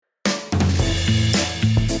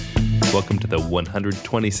Welcome to the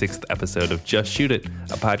 126th episode of Just Shoot It,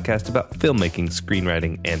 a podcast about filmmaking,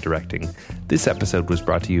 screenwriting, and directing. This episode was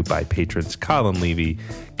brought to you by patrons Colin Levy,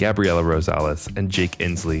 Gabriela Rosales, and Jake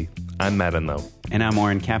Inslee. I'm Matt Enlow. And I'm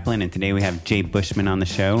Oren Kaplan, and today we have Jay Bushman on the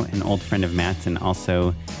show, an old friend of Matt's and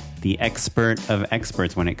also the expert of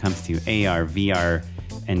experts when it comes to AR, VR,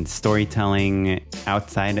 and storytelling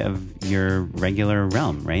outside of your regular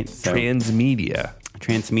realm, right? So,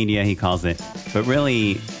 Transmedia, he calls it. But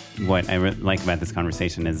really, what I like about this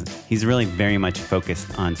conversation is he's really very much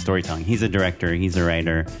focused on storytelling. He's a director, he's a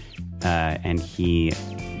writer, and he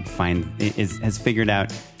has figured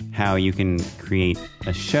out how you can create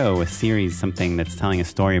a show, a series, something that's telling a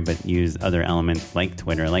story, but use other elements like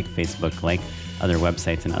Twitter, like Facebook, like other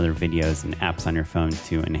websites and other videos and apps on your phone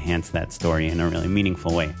to enhance that story in a really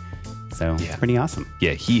meaningful way. So It's pretty awesome.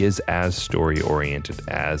 Yeah, he is as story-oriented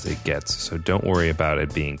as it gets, so don't worry about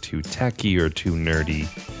it being too techy or too nerdy.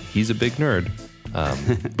 He's a big nerd,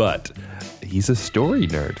 but he's a story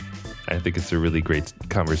nerd. I think it's a really great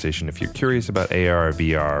conversation if you're curious about AR or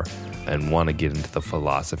VR and want to get into the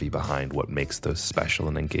philosophy behind what makes those special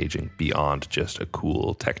and engaging beyond just a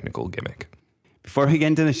cool technical gimmick. Before we get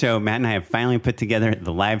into the show, Matt and I have finally put together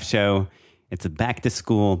the live show. It's a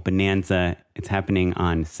back-to-school bonanza. It's happening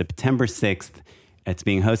on September 6th. It's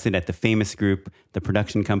being hosted at the Famous Group, the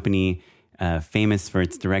production company famous for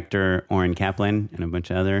its director, Oren Kaplan, and a bunch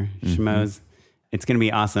of other schmoes. It's going to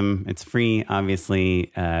be awesome. It's free,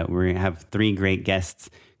 obviously. We have three great guests,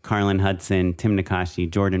 Carlin Hudson, Tim Nakashi,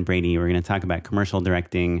 Jordan Brady. We're going to talk about commercial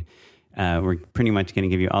directing. We're pretty much going to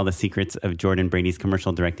give you all the secrets of Jordan Brady's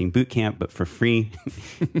commercial directing boot camp, but for free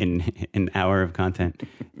in an hour of content.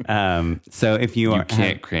 So if you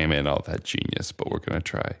can't cram in all that genius, but we're going to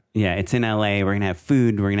try. Yeah, it's in LA. We're going to have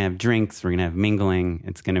food. We're going to have drinks. We're going to have mingling.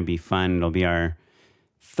 It's going to be fun. It'll be our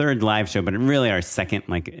third live show, but really our second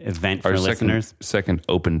event for listeners. Second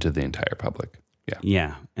open to the entire public.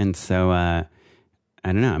 Yeah. And so, I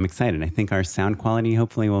don't know. I'm excited. I think our sound quality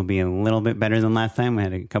hopefully will be a little bit better than last time. We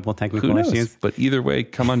had a couple technical issues. But either way,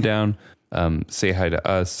 come on down, say hi to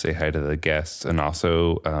us, say hi to the guests, and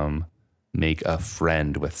also make a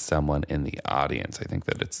friend with someone in the audience. I think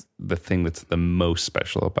that it's the thing that's the most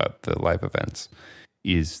special about the live events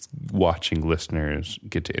is watching listeners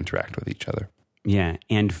get to interact with each other. Yeah.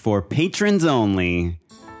 And for patrons only,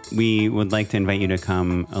 we would like to invite you to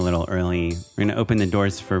come a little early. We're going to open the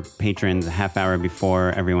doors for patrons a half hour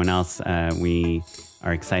before everyone else. We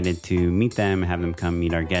are excited to meet them, have them come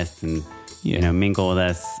meet our guests and mingle with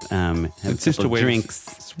us. It's just a way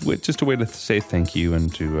drinks. Just a way to say thank you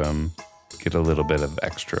and to get a little bit of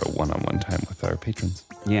extra one-on-one time with our patrons.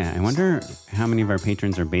 Yeah, I wonder how many of our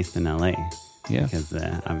patrons are based in LA. Yeah. Because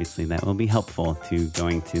obviously that will be helpful to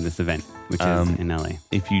going to this event, which is in LA.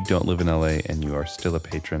 If you don't live in LA and you are still a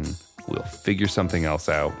patron, we'll figure something else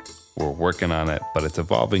out. We're working on it, but it's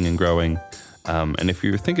evolving and growing. And if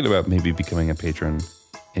you're thinking about maybe becoming a patron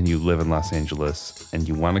and you live in Los Angeles and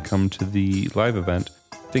you want to come to the live event,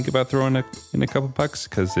 think about throwing in a couple bucks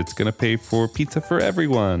because it's going to pay for pizza for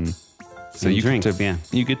everyone. So and you drinks,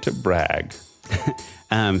 you get to brag.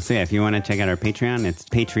 If you want to check out our Patreon, it's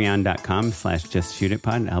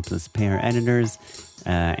patreon.com/justshootitpod. It helps us pay our editors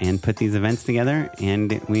and put these events together,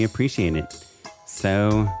 and we appreciate it.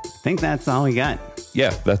 So I think that's all we got.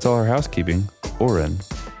 Yeah, that's all our housekeeping. Oren,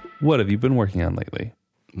 what have you been working on lately?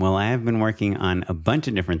 Well, I have been working on a bunch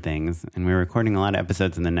of different things, and we're recording a lot of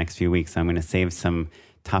episodes in the next few weeks, so I'm going to save some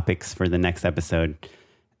topics for the next episode.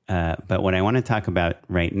 But what I want to talk about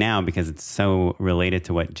right now, because it's so related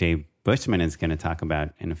to what Jay Bushman is going to talk about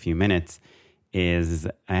in a few minutes, is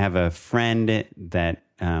I have a friend that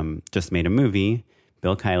just made a movie,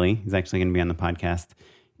 Bill Kiley. He's actually going to be on the podcast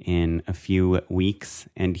in a few weeks.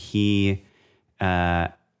 And he's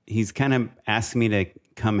kind of asked me to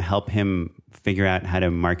come help him figure out how to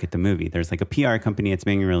market the movie. There's like a PR company that's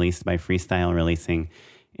being released by Freestyle Releasing,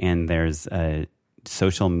 and there's a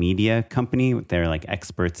social media company. They're like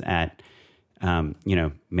experts at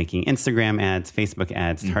making Instagram ads, Facebook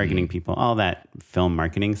ads, targeting people, all that film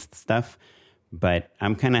marketing stuff. But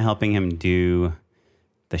I'm kind of helping him do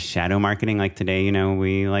the shadow marketing. Like today,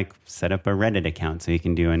 we set up a Reddit account so he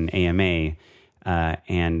can do an AMA.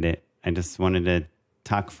 And I just wanted to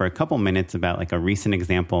talk for a couple minutes about a recent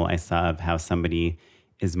example I saw of how somebody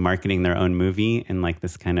is marketing their own movie in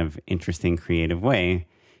this kind of interesting, creative way.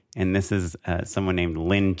 And this is someone named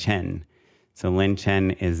Lin Chen. So Lin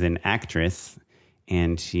Chen is an actress,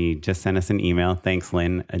 and she just sent us an email. Thanks,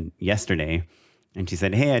 Lin, yesterday. And she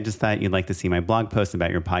said, "Hey, I just thought you'd like to see my blog post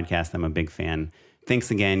about your podcast. I'm a big fan.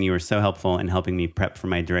 Thanks again. You were so helpful in helping me prep for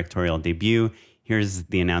my directorial debut. here's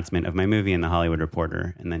the announcement of my movie in the Hollywood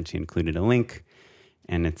Reporter. And then she included a link,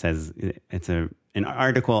 and it says it's an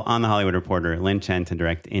article on the Hollywood Reporter, Lin Chen to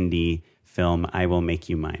direct indie film I Will Make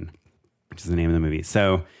You Mine, which is the name of the movie.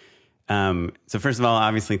 So first of all,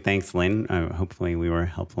 obviously, thanks, Lynn. Hopefully we were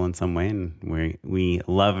helpful in some way, and we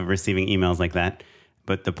love receiving emails like that.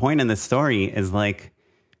 But the point in the story is like,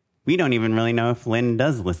 we don't even really know if Lynn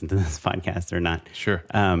does listen to this podcast or not. Sure.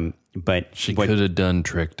 But she could have done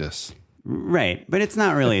tricked us. Right. But it's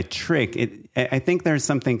not really a trick. I think there's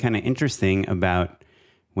something kind of interesting about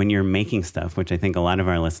when you're making stuff, which I think a lot of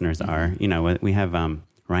our listeners are. You know, we have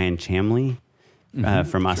Ryan Chamley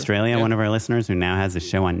from Australia, one of our listeners, who now has a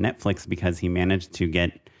show on Netflix because he managed to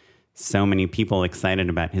get so many people excited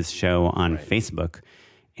about his show on Facebook.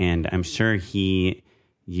 And I'm sure he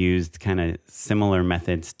used kind of similar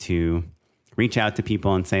methods to reach out to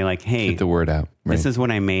people and say like, hey, get the word out. Right. This is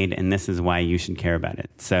what I made and this is why you should care about it.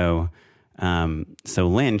 So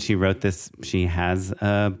Lynn, she wrote this, she has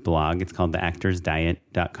a blog. It's called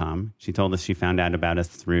theactorsdiet.com. She told us she found out about us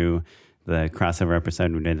through the crossover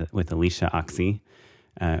episode we did with Alicia Oxy,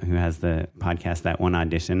 who has the podcast, That One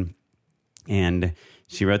Audition. And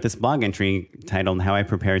she wrote this blog entry titled How I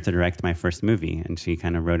Prepared to Direct My First Movie. And she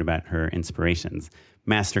kind of wrote about her inspirations.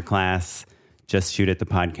 Masterclass, Just Shoot It, the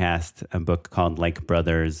podcast, a book called Like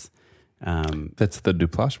Brothers. That's the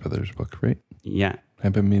Duplass Brothers book, right? Yeah.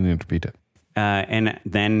 I've been meaning to read it. And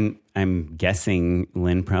then I'm guessing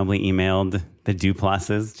Lynn probably emailed the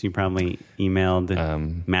Duplasses. She probably emailed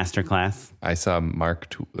Masterclass. I saw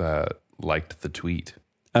Mark liked the tweet.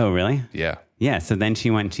 Oh, really? Yeah. Yeah. So then she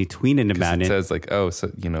went and she tweeted about it. It says like, oh, so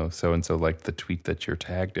so-and-so liked the tweet that you're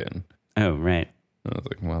tagged in. Oh, right. I was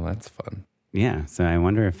like, well, that's fun. Yeah. So I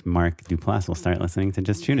wonder if Mark Duplass will start listening to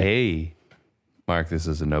Just Shoot It. Hey, Mark, this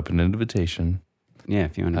is an open invitation. Yeah.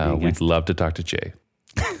 If you want to be a guest. We'd love to talk to Jay.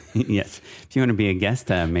 Yes. If you want to be a guest,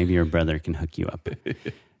 maybe your brother can hook you up.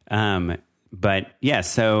 But yeah,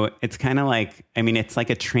 so it's kind of like, I mean, it's like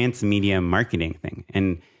a transmedia marketing thing.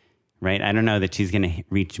 And right, I don't know that she's going to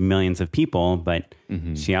reach millions of people, but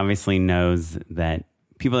she obviously knows that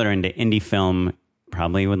people that are into indie film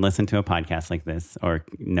probably would listen to a podcast like this or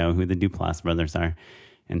know who the Duplass brothers are.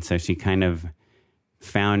 And so she kind of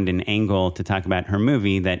found an angle to talk about her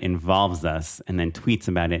movie that involves us and then tweets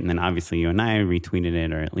about it. And then obviously you and I retweeted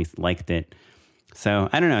it or at least liked it. So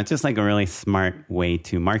I don't know. It's just like a really smart way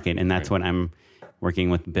to market. And that's what I'm working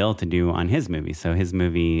with Bill to do on his movie. So his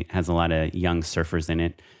movie has a lot of young surfers in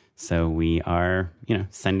it. So we are,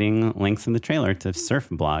 sending links in the trailer to surf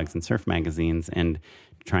blogs and surf magazines and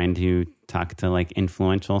trying to talk to like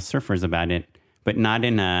influential surfers about it, but not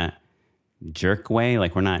in a jerk way.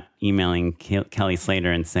 Like we're not emailing Kelly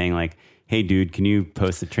Slater and saying like, hey dude, can you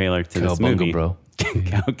post a trailer to this movie? Bro.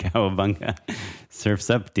 Cowabunga. Surf's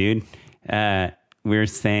up, dude. We're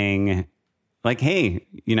saying like, hey,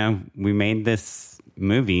 we made this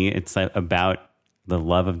movie. It's about the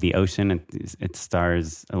love of the ocean. It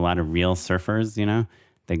stars a lot of real surfers,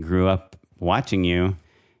 they grew up watching you,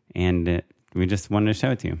 and we just wanted to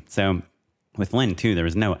show it to you. So with Lynn too, there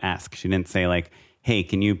was no ask. She didn't say like, hey,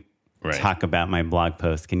 can you talk about my blog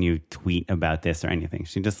post? Can you tweet about this or anything?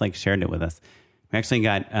 She just like shared it with us. We actually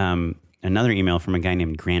got another email from a guy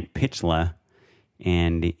named Grant Pitchla,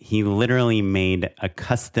 and he literally made a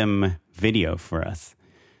custom video for us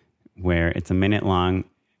where it's a minute long,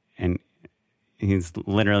 and he's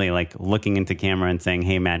literally like looking into camera and saying,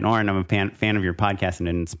 hey, Matt and Oren, I'm a fan of your podcast, and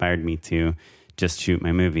it inspired me to just shoot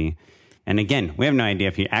my movie. And again, we have no idea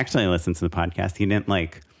if he actually listens to the podcast. He didn't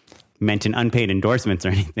like mention unpaid endorsements or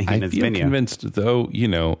anything in his video. I feel convinced, though,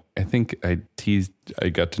 I think I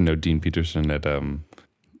got to know Dean Peterson at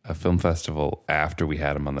a film festival after we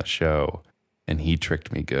had him on the show, and he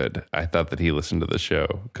tricked me good. I thought that he listened to the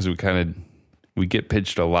show because we get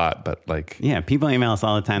pitched a lot, but like... Yeah, people email us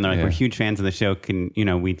all the time. They're like, we're huge fans of the show.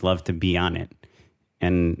 We'd love to be on it.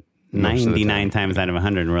 And 99 times out of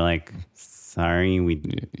 100, we're like, sorry, we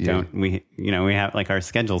don't, we have like our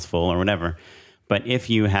schedule's full or whatever. But if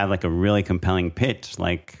you have like a really compelling pitch,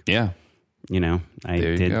 like, I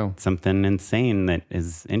did something insane that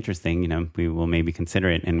is interesting, we will maybe consider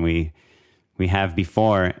it. And we have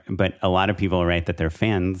before, but a lot of people write that they're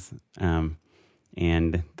fans,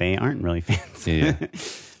 and they aren't really fans. Yeah.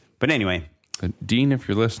 But anyway. Dean, if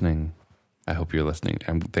you're listening, I hope you're listening.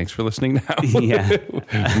 Thanks for listening now. Yeah.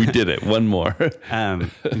 We did it. One more.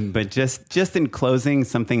 But just in closing,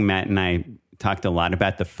 something Matt and I talked a lot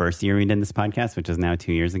about the first year we did this podcast, which is now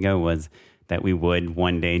 2 years ago, was that we would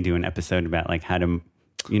one day do an episode about like how to,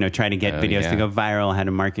 try to get videos to go viral, how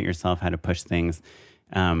to market yourself, how to push things.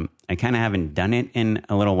 I kind of haven't done it in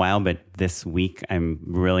a little while, but this week I'm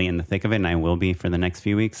really in the thick of it, and I will be for the next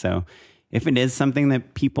few weeks. So if it is something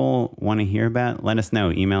that people want to hear about, let us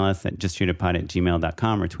know. Email us at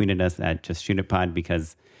justshootitpod@gmail.com or tweet at us at justshootitpod,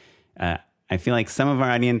 because I feel like some of our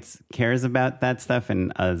audience cares about that stuff,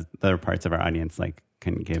 and other parts of our audience like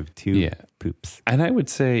couldn't give two poops. And I would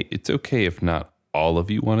say it's okay if not all of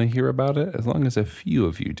you want to hear about it, as long as a few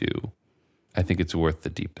of you do. I think it's worth the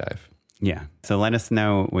deep dive. Yeah. So let us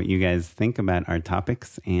know what you guys think about our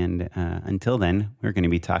topics. And until then, we're going to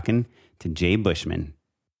be talking to Jay Bushman.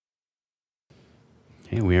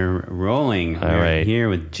 Okay, we're rolling. All right. Here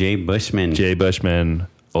with Jay Bushman. Jay Bushman,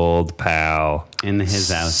 old pal. In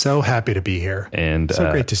his house. So happy to be here. And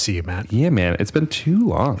so great to see you, Matt. Yeah, man. It's been too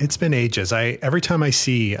long. It's been ages. Every time I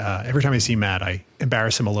see Matt, I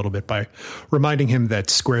embarrass him a little bit by reminding him that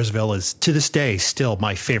Squaresville is, to this day, still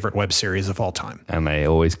my favorite web series of all time. And I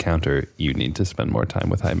always counter, you need to spend more time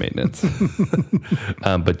with high maintenance.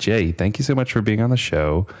 But Jay, thank you so much for being on the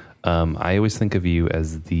show. I always think of you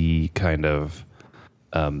as the kind of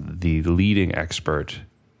the leading expert,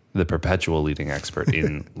 the perpetual leading expert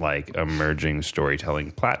in like emerging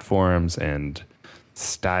storytelling platforms and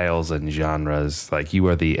styles and genres. Like you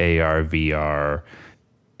are the AR, VR,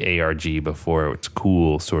 ARG before it's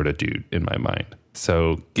cool sort of dude in my mind.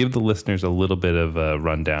 So give the listeners a little bit of a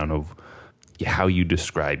rundown of how you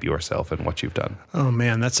describe yourself and what you've done. Oh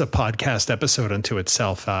man, that's a podcast episode unto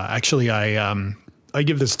itself. Actually, I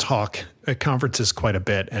give this talk at conferences quite a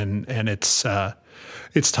bit, and it's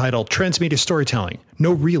titled Transmedia Storytelling.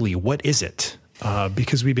 No, really, what is it?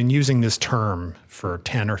 Because we've been using this term for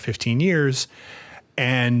 10 or 15 years,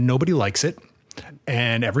 and nobody likes it,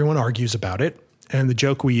 and everyone argues about it. And the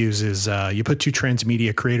joke we use is you put two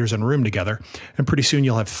transmedia creators in a room together, and pretty soon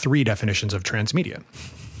you'll have three definitions of transmedia.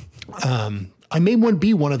 I may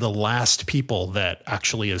be one of the last people that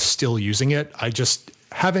actually is still using it. I just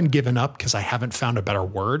haven't given up because I haven't found a better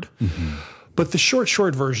word. Mm-hmm. But the short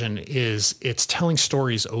version is it's telling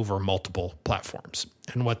stories over multiple platforms.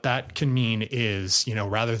 And what that can mean is,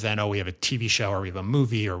 rather than, we have a TV show or we have a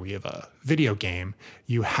movie or we have a video game,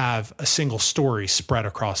 you have a single story spread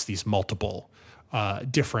across these multiple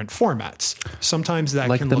different formats. Sometimes that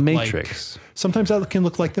can look Matrix. Sometimes that can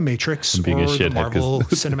look like the Matrix or the Marvel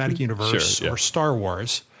Cinematic Universe or Star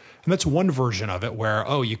Wars. And that's one version of it where,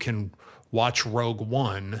 you can watch Rogue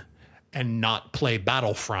One and not play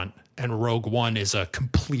Battlefront, and Rogue One is a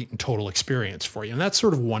complete and total experience for you. And that's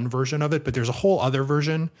sort of one version of it, but there's a whole other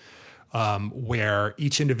version where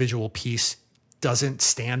each individual piece doesn't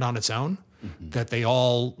stand on its own, that they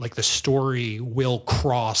all, like the story will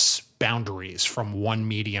cross boundaries from one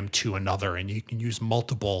medium to another, and you can use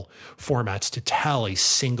multiple formats to tell a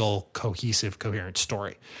single cohesive, coherent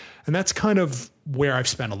story. And that's kind of where I've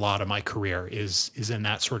spent a lot of my career is in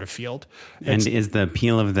that sort of field. And is the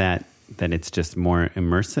appeal of that it's just more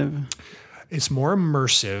immersive? It's more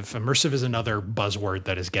immersive. Immersive is another buzzword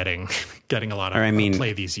that is getting a lot of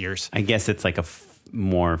play these years. I guess it's like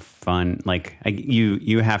more fun. Like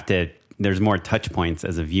you have to. There's more touch points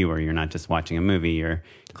as a viewer. You're not just watching a movie. You're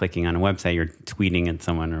clicking on a website. You're tweeting at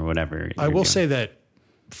someone or whatever. I will say that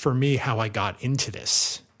for me, how I got into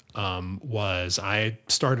this was I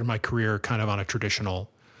started my career kind of on a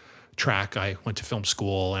traditional track. I went to film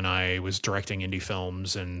school and I was directing indie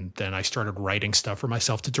films, and then I started writing stuff for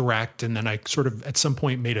myself to direct. And then I sort of at some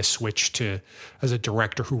point made a switch to as a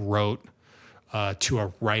director who wrote to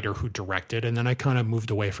a writer who directed. And then I kind of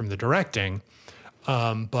moved away from the directing.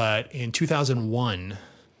 But in 2001,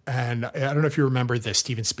 and I don't know if you remember the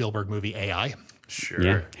Steven Spielberg movie AI. Sure.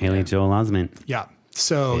 Yeah. Haley Joel Osment. Yeah.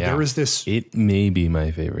 So there was this. It may be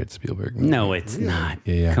my favorite Spielberg movie. No, it's not.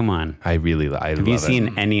 Yeah. Come on. I love it. Have you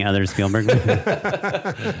seen any other Spielberg movie?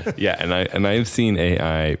 Yeah, and I've seen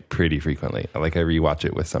AI pretty frequently. I rewatch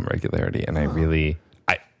it with some regularity, and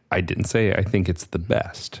I didn't say I think it's the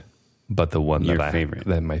best, but the one Your favorite.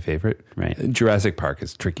 My favorite. Right. Jurassic Park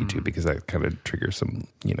is tricky too because that kind of triggers some,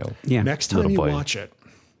 Yeah. Next time you watch it,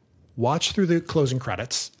 watch through the closing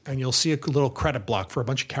credits, and you'll see a little credit block for a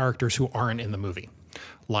bunch of characters who aren't in the movie.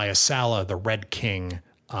 Laya Sala, the Red King,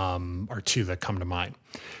 are two that come to mind.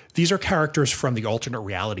 These are characters from the alternate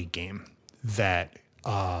reality game that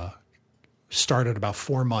started about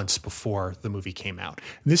 4 months before the movie came out.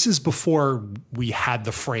 And this is before we had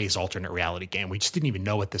the phrase alternate reality game. We just didn't even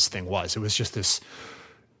know what this thing was. It was just this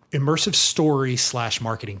immersive story /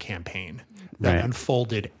 marketing campaign that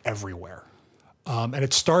unfolded everywhere. And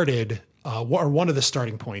it started, or one of the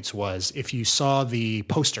starting points was if you saw the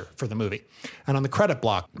poster for the movie, and on the credit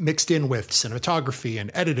block, mixed in with cinematography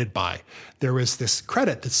and edited by, there was this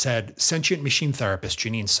credit that said Sentient Machine Therapist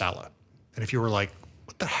Janine Sala. And if you were like,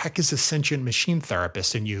 what the heck is a sentient machine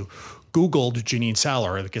therapist? And you Googled Janine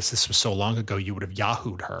Saller. I guess this was so long ago, you would have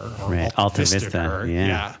Yahoo'd her or Right. Alta Alta Vista'd Vista, her.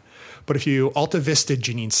 yeah. But if you Alta Vista'd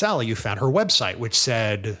Janine Saller, you found her website, which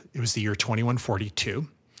said it was the year 2142.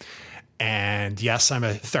 And yes, I'm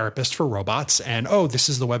a therapist for robots. And oh, this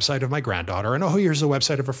is the website of my granddaughter. And oh, here's the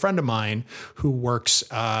website of a friend of mine who works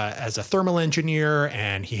as a thermal engineer.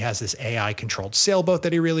 And he has this AI controlled sailboat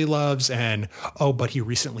that he really loves. And oh, but he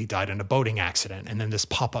recently died in a boating accident. And then this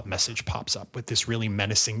pop-up message pops up with this really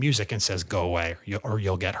menacing music and says, go away or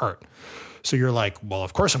you'll get hurt. So you're like, well,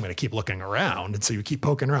 of course I'm going to keep looking around. And so you keep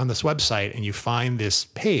poking around this website and you find this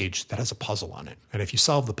page that has a puzzle on it. And if you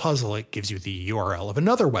solve the puzzle, it gives you the URL of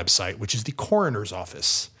another website, which is the coroner's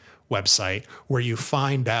office website, where you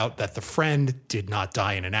find out that the friend did not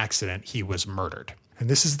die in an accident. He was murdered. And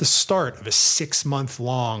this is the start of a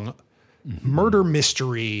 6-month-long murder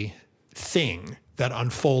mystery thing that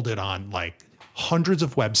unfolded on like hundreds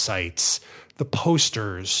of websites, the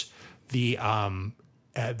posters, the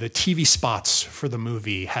TV spots for the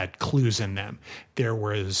movie had clues in them. There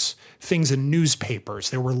was things in newspapers.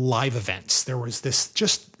 There were live events. There was this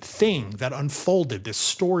just thing that unfolded, this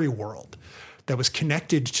story world that was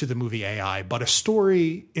connected to the movie AI, but a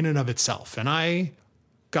story in and of itself. And I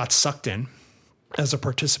got sucked in as a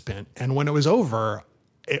participant. And when it was over,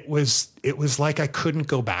 it was like I couldn't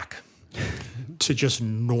go back to just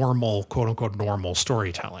normal, quote unquote, normal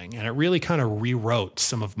storytelling. And it really kind of rewrote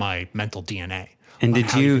some of my mental DNA. And did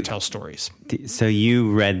how you you tell stories? So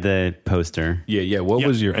you read the poster. Yeah. What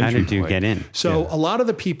was your entry How did you point? get in? So a lot of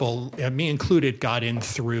the people, me included, got in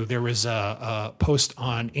through, there was a post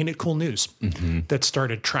on Ain't It Cool News that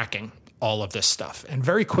started tracking all of this stuff. And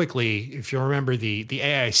very quickly, if you remember, the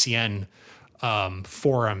AICN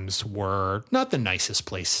forums were not the nicest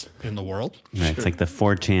place in the world. Right, it's like the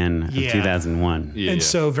 4chan of Yeah. 2001. And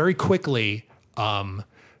so very quickly,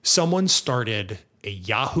 someone started a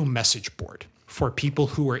Yahoo message board for people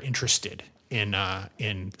who were interested in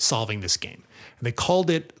solving this game. And they called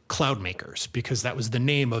it Cloudmakers because that was the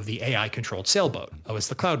name of the AI-controlled sailboat. It was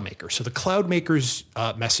the Cloudmaker. So the Cloudmakers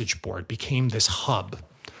message board became this hub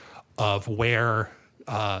of where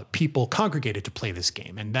people congregated to play this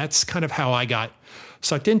game. And that's kind of how I got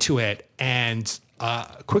sucked into it and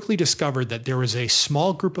quickly discovered that there was a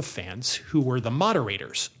small group of fans who were the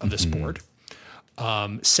moderators of this board,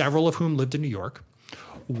 several of whom lived in New York,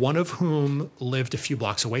 one of whom lived a few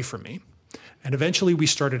blocks away from me. And eventually we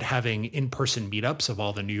started having in-person meetups of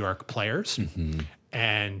all the New York players.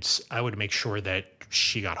 And I would make sure that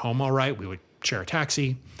she got home all right. We would share a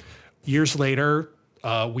taxi. Years later,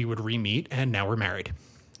 we would re-meet, and now we're married.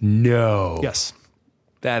 No. Yes.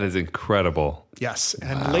 That is incredible. Yes.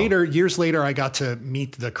 And years later, I got to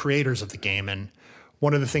meet the creators of the game. And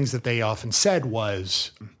one of the things that they often said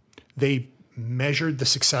was they measured the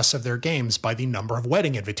success of their games by the number of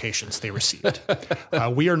wedding invitations they received.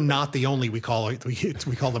 We are not the only, we call them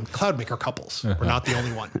Cloudmaker couples. We're not the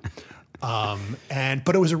only one.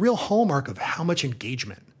 But it was a real hallmark of how much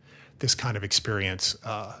engagement this kind of experience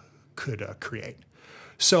could create.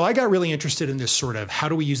 So I got really interested in this sort of how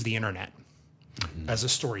do we use the internet as a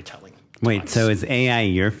storytelling Wait, device. so is AI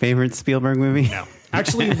your favorite Spielberg movie? No.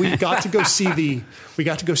 Actually, we got to go see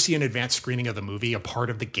an advanced screening of the movie. A part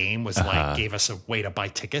of the game was gave us a way to buy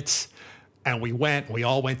tickets. And we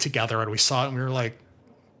all went together and we saw it and we were like,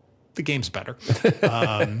 the game's better.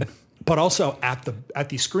 But also at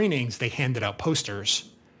these screenings, they handed out posters,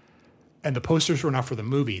 and the posters were not for the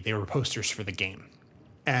movie. They were posters for the game.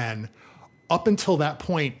 And up until that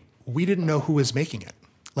point, we didn't know who was making it.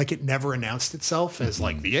 Like, it never announced itself as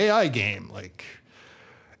like the AI game. Like,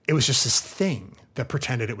 it was just this thing that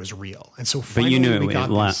pretended it was real. And so But finally you knew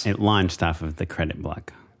this. it launched off of the credit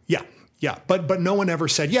block. Yeah. But no one ever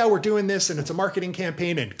said, yeah, we're doing this and it's a marketing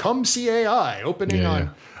campaign and come see AI opening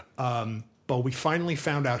on. But we finally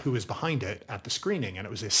found out who was behind it at the screening. And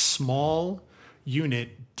it was a small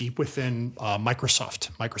unit deep within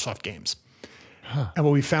Microsoft Games. And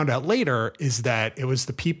what we found out later is that it was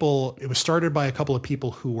started by a couple of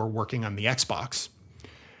people who were working on the Xbox.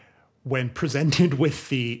 When presented with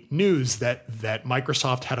the news that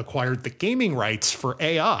Microsoft had acquired the gaming rights for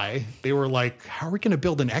AI, they were like, how are we going to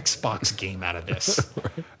build an Xbox game out of this?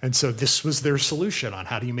 Right. And so this was their solution on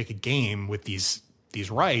how do you make a game with these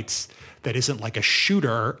rights that isn't like a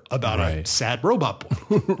shooter about a sad robot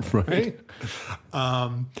boy. Right?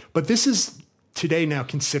 But this is today now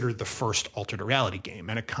considered the first alternate reality game.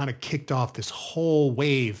 And it kind of kicked off this whole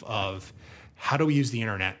wave of how do we use the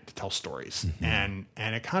internet to tell stories? And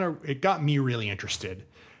it got me really interested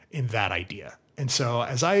in that idea. And so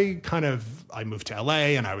as I moved to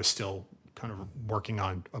LA and I was still kind of working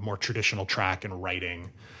on a more traditional track and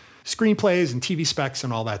writing screenplays and TV specs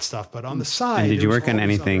and all that stuff. But on the side, And did you there's work on all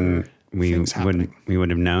these anything other we things happening. would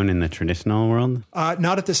have known in the traditional world?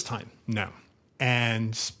 Not at this time, no.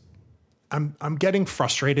 And I'm getting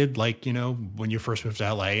frustrated, like, you know, when you first move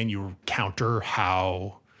to LA and you counter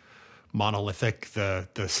how monolithic the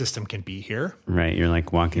system can be here. Right. You're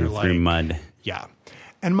like walking through mud. Yeah.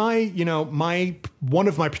 And one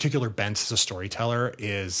of my particular bents as a storyteller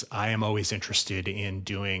is I am always interested in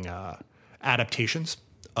doing adaptations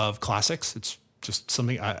of classics. It's just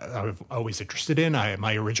something I'm always interested in.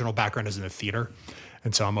 My original background is in the theater.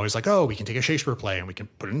 And so I'm always like, oh, we can take a Shakespeare play and we can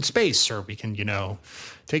put it in space, or we can, you know,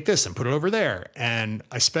 take this and put it over there. And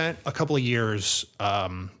I spent a couple of years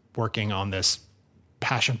working on this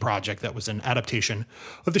passion project that was an adaptation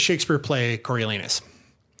of the Shakespeare play Coriolanus.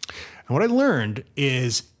 And what I learned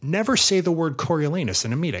is never say the word Coriolanus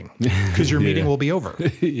in a meeting, because your meeting will be over.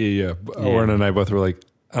 Yeah. Oren and I both were like,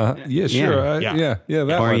 yeah, sure. Yeah.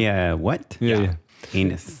 That Or one. what? Yeah.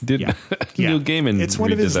 Anus. Did Neil Gaiman? It's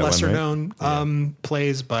one of his redid that lesser one, right? known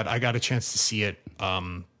plays, but I got a chance to see it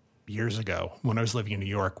years ago when I was living in New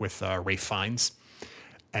York with Ralph Fiennes.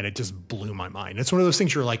 And it just blew my mind. It's one of those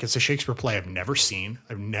things you're like, it's a Shakespeare play I've never seen,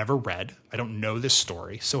 I've never read, I don't know this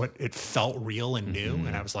story. So it felt real and new.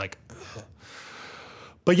 And I was like, ugh.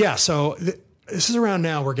 But yeah, so this is around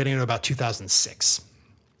now, we're getting into about 2006.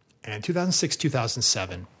 And 2006,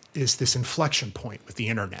 2007 is this inflection point with the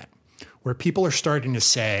internet where people are starting to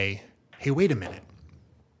say, hey, wait a minute,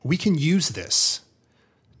 we can use this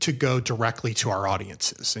to go directly to our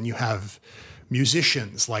audiences. And you have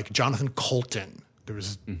musicians like Jonathan Colton. There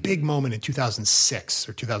was a big moment in 2006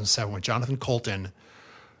 or 2007 when Jonathan Colton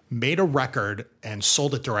made a record and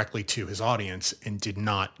sold it directly to his audience and did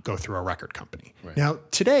not go through a record company. Right. Now,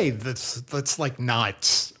 today, that's like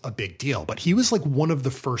not a big deal, but he was like one of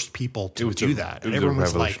the first people to do that. And everyone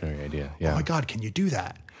was like, idea. Yeah. Oh my God, can you do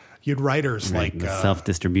that? You had writers like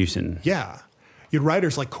self-distribution. Yeah. You had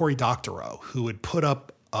writers like Cory Doctorow, who would put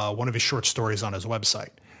up one of his short stories on his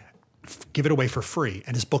website, give it away for free,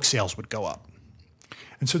 and his book sales would go up.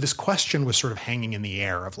 And so this question was sort of hanging in the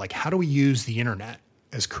air of like, how do we use the internet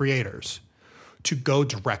as creators to go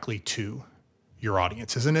directly to your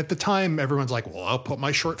audiences? And at the time, everyone's like, well, I'll put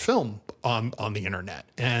my short film on the internet.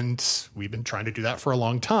 And we've been trying to do that for a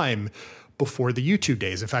long time before the YouTube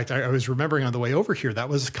days. In fact, I was remembering on the way over here, that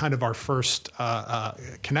was kind of our first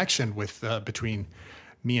connection with between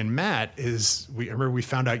me and Matt is I remember we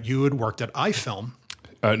found out you had worked at iFilm.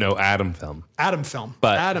 No, Atom Film. Atom Film.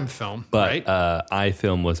 But right?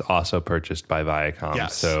 iFilm was also purchased by Viacom.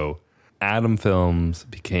 Yes. So Atom Films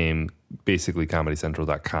became basically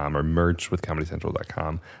ComedyCentral.com or merged with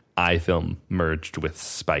ComedyCentral.com. iFilm merged with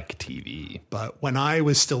Spike TV. But when I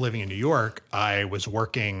was still living in New York, I was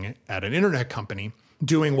working at an internet company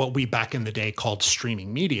doing what we back in the day called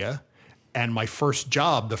streaming media. And my first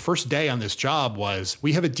job, the first day on this job was,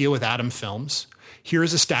 we have a deal with Atom Films.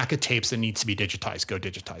 Here's a stack of tapes that needs to be digitized. Go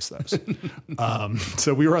digitize those.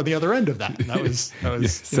 So we were on the other end of that. And that was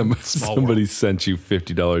somebody sent you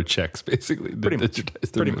 $50 checks basically to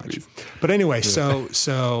digitize their movies. Much. But anyway,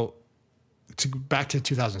 so to back to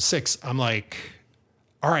 2006, I'm like,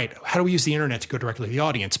 all right, how do we use the internet to go directly to the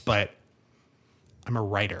audience? But I'm a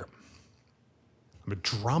writer. I'm a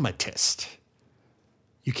dramatist.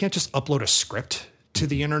 You can't just upload a script to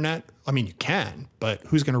the internet. I mean, you can, but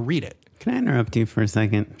who's going to read it? Can I interrupt you for a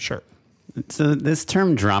second? Sure. So this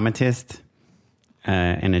term dramatist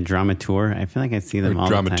and a dramaturg, I feel like I see them all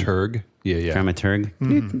the time. Dramaturg. Yeah. Dramaturg.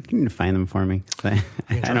 Can you define them for me? I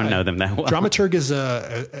don't know them that well. Dramaturg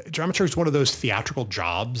is one of those theatrical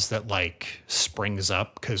jobs that like springs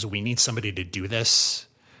up because we need somebody to do this.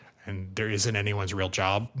 And there isn't anyone's real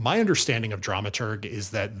job. My understanding of dramaturg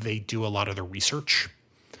is that they do a lot of the research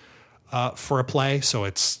for a play. So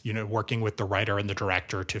it's, working with the writer and the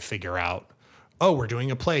director to figure out, oh, we're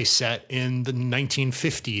doing a play set in the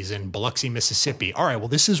 1950s in Biloxi, Mississippi. All right, well,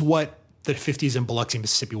 this is what the 50s in Biloxi,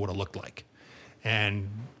 Mississippi would have looked like. And,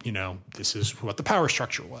 this is what the power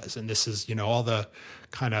structure was. And this is, all the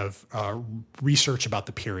kind of research about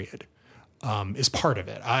the period is part of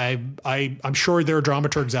it. I'm sure there are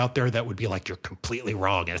dramaturgs out there that would be like, you're completely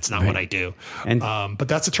wrong and it's not what I do. And, but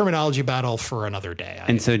that's a terminology battle for another day.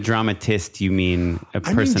 So dramatist, you mean a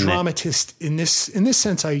person? I mean dramatist in this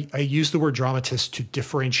sense. I use the word dramatist to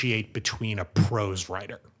differentiate between a prose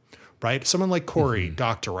writer, right? Someone like Cory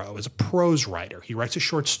Doctorow is a prose writer. He writes a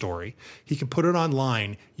short story. He can put it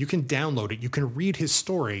online. You can download it. You can read his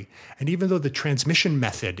story. And even though the transmission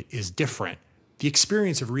method is different, the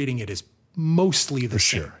experience of reading it is mostly the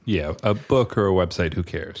same. Sure. Yeah. A book or a website, who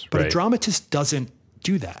cares? But right? a dramatist doesn't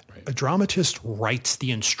do that. Right. A dramatist writes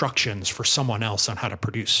the instructions for someone else on how to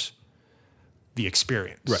produce the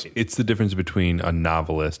experience. Right. It's the difference between a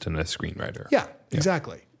novelist and a screenwriter. Yeah,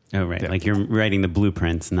 exactly. Oh, right. Yeah. Like you're writing the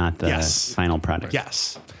blueprints, not the final product.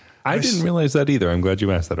 Yes. I didn't realize that either. I'm glad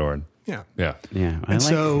you asked that, Oren. Yeah. Yeah. Yeah.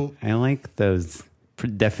 And I like those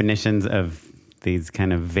definitions of these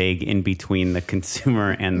kind of vague in between the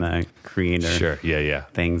consumer and the creator. Sure. Yeah.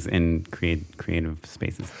 Things in creative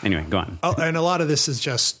spaces. Anyway, go on. Oh, and a lot of this is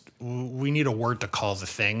just, we need a word to call the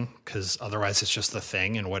thing, because otherwise it's just the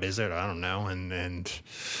thing. And what is it? I don't know. And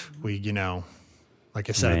we, like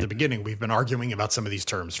I said at the beginning, we've been arguing about some of these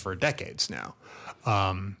terms for decades now.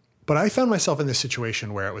 But I found myself in this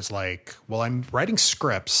situation where it was like, well, I'm writing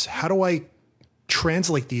scripts. How do I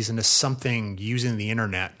translate these into something using the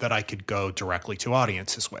internet that I could go directly to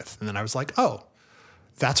audiences with? And then I was like, oh,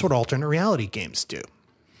 that's what alternate reality games do.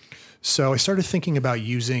 So I started thinking about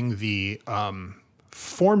using the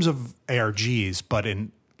forms of ARGs, but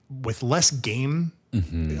with less game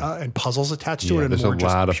and puzzles attached to it, and more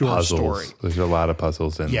just pure story. There's a lot of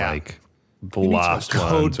puzzles and like the last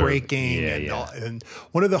code breaking. And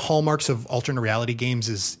one of the hallmarks of alternate reality games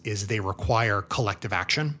is they require collective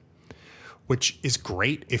action, which is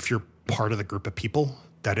great if you're part of the group of people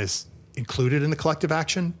that is included in the collective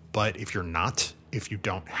action. But if you're not, if you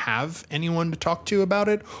don't have anyone to talk to about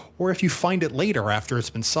it, or if you find it later after it's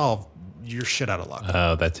been solved, you're shit out of luck.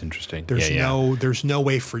 Oh, that's interesting. There's no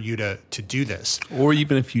way for you to do this. Or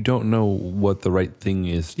even if you don't know what the right thing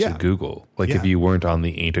is to Google, like if you weren't on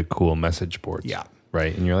the Ain't It Cool message boards,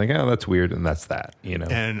 right? And you're like, oh, that's weird, and that's that,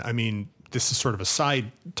 And I mean, this is sort of a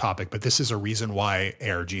side topic, but this is a reason why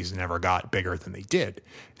ARGs never got bigger than they did,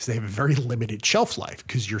 is they have a very limited shelf life,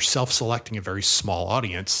 because you're self-selecting a very small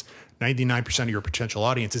audience. 99% of your potential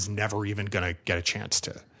audience is never even going to get a chance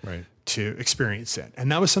to experience it.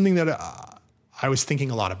 And that was something that I was thinking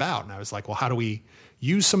a lot about. And I was like, well, how do we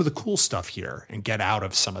use some of the cool stuff here and get out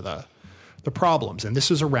of some of the problems? And this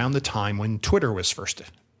was around the time when Twitter was first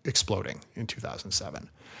exploding in 2007.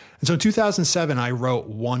 And so in 2007, I wrote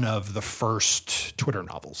one of the first Twitter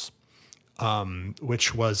novels,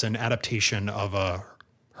 which was an adaptation of a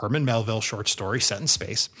Herman Melville short story set in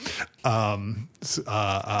space called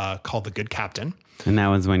The Good Captain. And that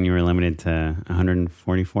was when you were limited to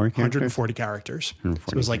 144 characters? 140 characters. So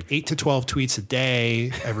it was like 8 to 12 tweets a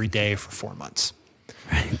day, every day for 4 months.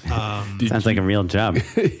 Sounds like a real job.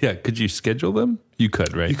 Yeah. Could you schedule them? You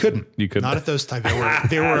could, right? You couldn't. Not at those times.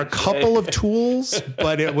 There were a couple of tools,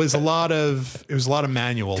 but it was a lot of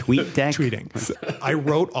manual tweeting. I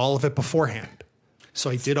wrote all of it beforehand. So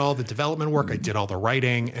I did all the development work. I did all the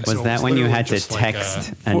writing. And was that when you had to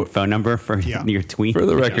text a phone number for your tweet? For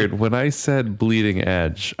the record, when I said bleeding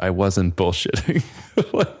edge, I wasn't bullshitting.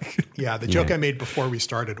 The joke I made before we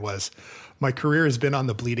started was, my career has been on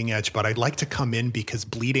the bleeding edge, but I'd like to come in because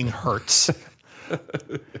bleeding hurts.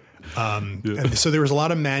 And so there was a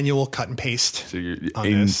lot of manual cut and paste. So you're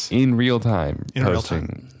in real time.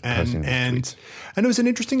 And it was an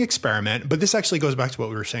interesting experiment, but this actually goes back to what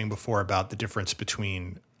we were saying before about the difference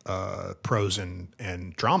between prose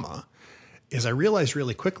and drama, is I realized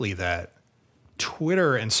really quickly that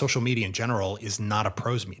Twitter and social media in general is not a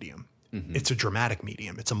prose medium. Mm-hmm. It's a dramatic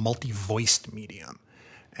medium. It's a multi-voiced medium.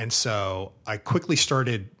 And so I quickly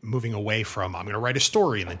started moving away from, I'm going to write a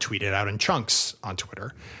story and then tweet it out in chunks on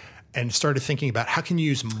Twitter, and started thinking about how can you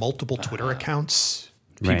use multiple Twitter accounts.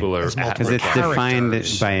 People are, because it's defined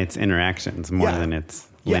by its interactions more than its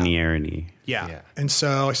linearity. Yeah. And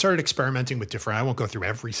so I started experimenting with different, I won't go through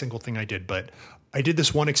every single thing I did, but I did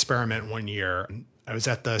this one experiment one year. I was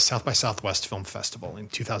at the South by Southwest Film Festival in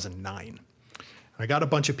 2009. I got a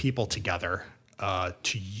bunch of people together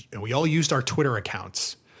and we all used our Twitter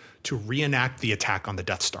accounts to reenact the attack on the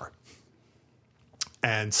Death Star.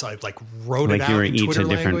 And so I wrote it out. Like you were in each Twitter a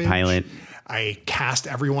different language. pilot. I cast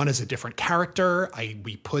everyone as a different character.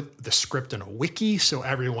 We put the script in a wiki so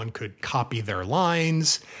everyone could copy their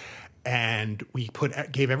lines. And we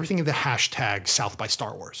gave everything the hashtag South by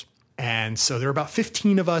Star Wars. And so there were about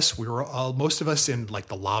 15 of us. We were most of us in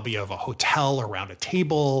the lobby of a hotel around a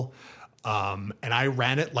table. And I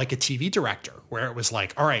ran it like a TV director, where it was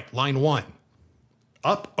like, all right, line 1,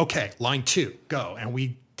 up, okay, line 2, go. And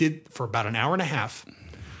we did for about an hour and a half.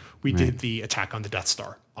 We did the attack on the Death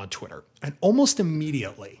Star on Twitter. And almost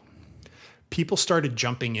immediately, people started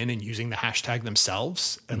jumping in and using the hashtag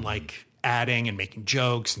themselves and adding and making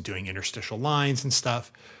jokes and doing interstitial lines and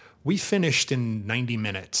stuff. We finished in 90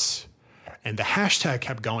 minutes, and the hashtag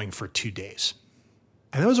kept going for 2 days.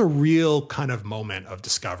 And that was a real kind of moment of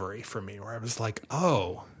discovery for me, where I was like,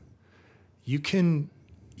 oh, you can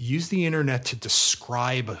use the internet to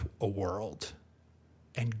describe a world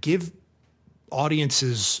and give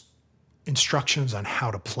audiences instructions on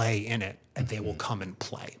how to play in it, and they will come and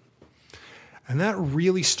play. And that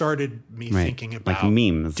really started me thinking about like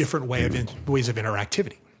memes. Different ways of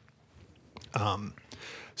interactivity.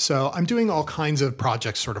 So I'm doing all kinds of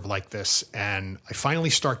projects sort of like this, and I finally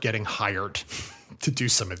start getting hired to do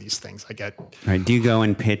some of these things. I get. Right. Do you go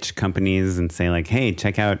and pitch companies and say like, "Hey,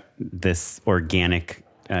 check out this organic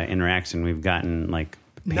interaction we've gotten"? Like,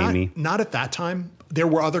 pay me. Not at that time. There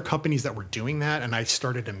were other companies that were doing that, and I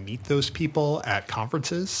started to meet those people at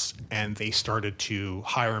conferences, and they started to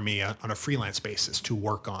hire me on a freelance basis to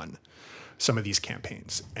work on some of these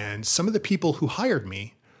campaigns. And some of the people who hired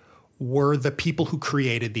me were the people who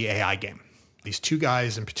created the AI game. These two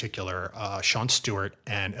guys in particular, Sean Stewart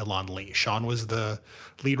and Elan Lee. Sean was the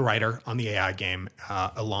lead writer on the AI game.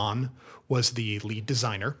 Elan was the lead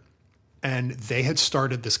designer. And they had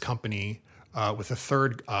started this company with a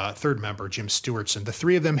third member, Jim Stewartson. The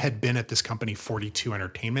three of them had been at this company, 42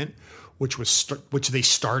 Entertainment, which they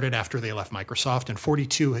started after they left Microsoft. And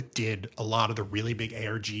 42 did a lot of the really big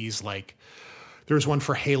ARGs, like there was one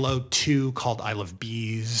for Halo 2 called I Love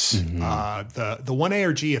Bees. The one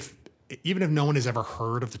ARG, even if no one has ever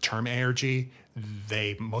heard of the term ARG,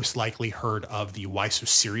 they most likely heard of the Why So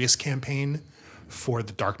Serious campaign for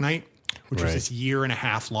The Dark Knight, which was this 1.5 year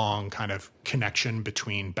long kind of connection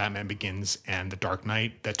between Batman Begins and The Dark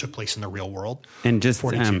Knight that took place in the real world. And just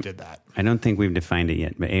 42 did that. I don't think we've defined it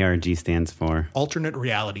yet, but ARG stands for Alternate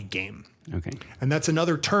Reality Game. Okay. And that's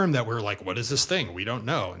another term that we're like, what is this thing? We don't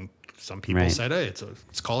know. And some people said, hey,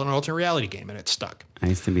 it's called an alternate reality game, and it stuck. I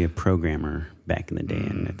used to be a programmer back in the day,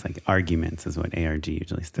 and it's like arguments is what ARG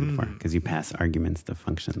usually stood for, because you pass arguments to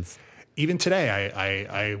functions. Even today,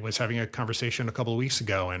 I was having a conversation a couple of weeks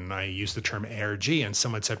ago, and I used the term ARG, and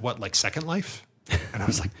someone said, what, like Second Life? And I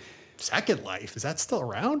was like, Second Life? Is that still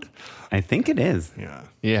around? I think it is.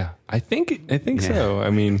 Yeah. I think so. I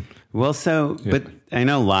mean, well, but I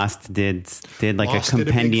know Lost did like Lost a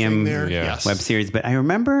compendium Yes. web series, but I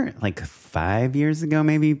remember like 5 years ago,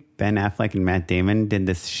 maybe Ben Affleck and Matt Damon did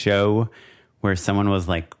this show where someone was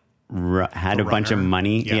like had a bunch of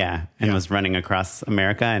money, and was running across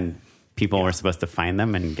America, and people were supposed to find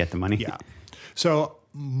them and get the money. Yeah. So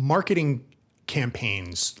marketing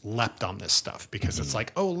campaigns leapt on this stuff because it's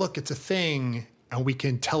like, oh, look, it's a thing, and we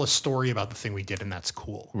can tell a story about the thing we did, and that's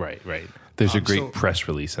cool. Right. There's a great press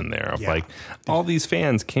release in there of like, all these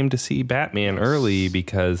fans came to see Batman early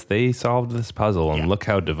because they solved this puzzle, and look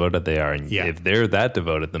how devoted they are. And if they're that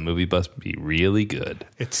devoted, the movie must be really good.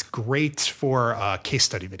 It's great for case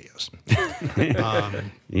study videos.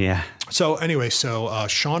 So anyway,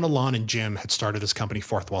 Sean, Elan, and Jim had started this company,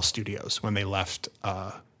 Fourth Wall Studios, when they left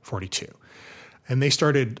 42. And they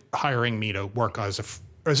started hiring me to work as a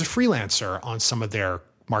freelancer on some of their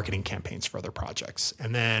marketing campaigns for other projects.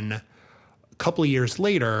 And then a couple of years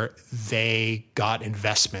later, they got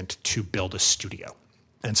investment to build a studio.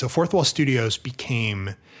 And so Fourth Wall Studios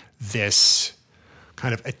became this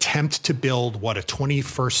kind of attempt to build what a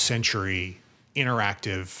 21st century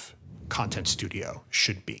interactive content studio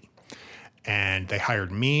should be. And they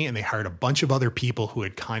hired me, and they hired a bunch of other people who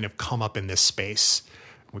had kind of come up in this space.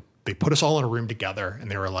 They put us all in a room together,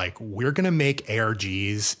 and they were like, we're going to make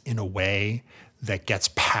ARGs in a way that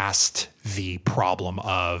gets past the problem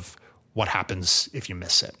of what happens if you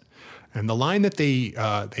miss it. And the line that they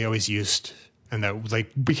always used, and that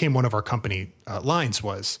like became one of our company lines,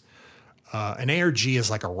 was an ARG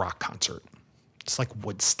is like a rock concert. It's like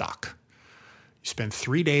Woodstock. You spend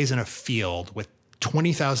 3 days in a field with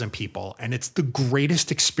 20,000 people, and it's the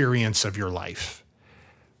greatest experience of your life.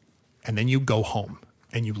 And then you go home,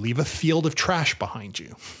 and you leave a field of trash behind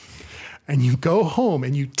you. And you go home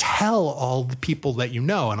and you tell all the people that you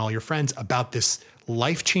know and all your friends about this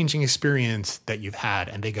life-changing experience that you've had.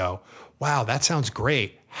 And they go, wow, that sounds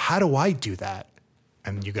great. How do I do that?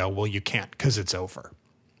 And you go, well, you can't because it's over.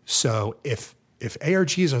 So if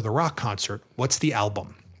ARGs are the rock concert, what's the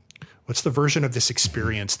album? What's the version of this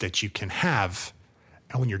experience that you can have?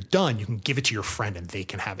 And when you're done, you can give it to your friend and they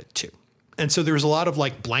can have it too. And so there's a lot of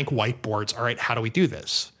like blank whiteboards. All right, how do we do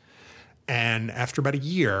this? And after about a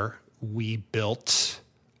year, we built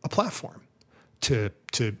a platform to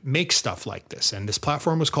make stuff like this. And this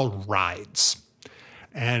platform was called Rides.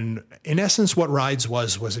 And in essence, what Rides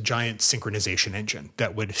was a giant synchronization engine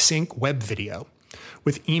that would sync web video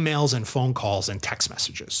with emails and phone calls and text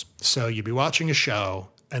messages. So you'd be watching a show,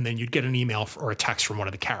 and then you'd get an email or a text from one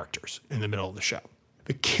of the characters in the middle of the show.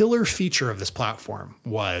 The killer feature of this platform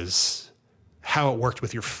was how it worked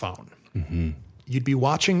with your phone. Mm-hmm. You'd be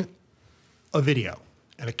watching a video,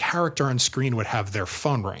 and a character on screen would have their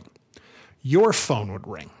phone ring. Your phone would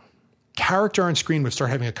ring, character on screen would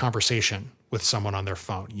start having a conversation with someone on their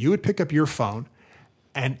phone. You would pick up your phone,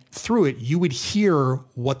 and through it, you would hear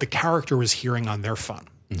what the character was hearing on their phone.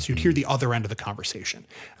 So you'd hear the other end of the conversation.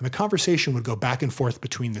 And the conversation would go back and forth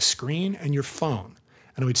between the screen and your phone,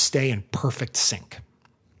 and it would stay in perfect sync.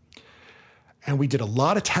 And we did a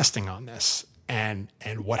lot of testing on this. And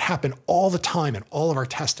what happened all the time in all of our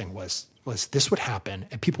testing was this would happen,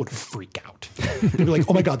 and people would freak out. They'd be like,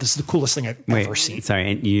 oh my God, this is the coolest thing I've ever seen.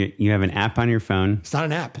 Sorry, and you have an app on your phone? It's not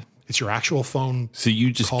an app. It's your actual phone. So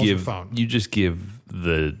you just give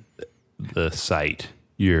the site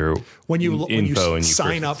your when you info and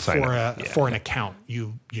sign up for an account,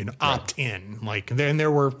 you opt in. Like then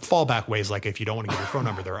there were fallback ways, like if you don't want to give your phone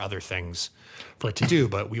number, there are other things for it to do.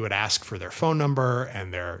 But we would ask for their phone number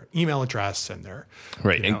and their email address and their and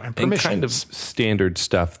permissions. And kind of standard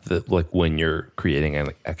stuff that like when you're creating an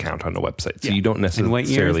account on a website. So you don't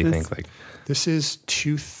necessarily think like this is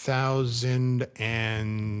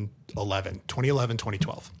 2011,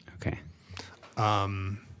 2012. Okay.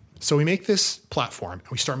 So we make this platform and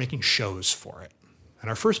we start making shows for it.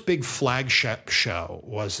 And our first big flagship show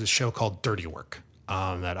was this show called Dirty Work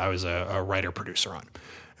that I was a writer-producer on.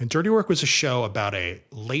 And Dirty Work was a show about a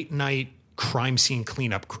late-night crime scene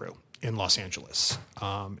cleanup crew in Los Angeles.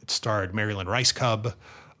 It starred Mary Lynn Rice Cub,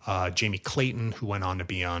 Jamie Clayton, who went on to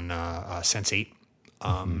be on Sense8.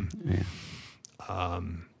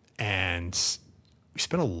 And we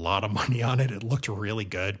spent a lot of money on it. It looked really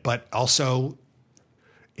good, but also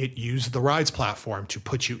it used the Rides platform to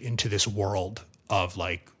put you into this world of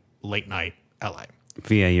like late night LA.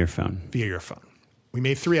 Via your phone. We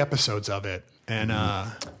made 3 episodes of it. And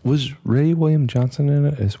was Ray William Johnson in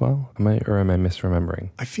it as well? Am I misremembering?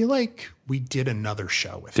 I feel like we did another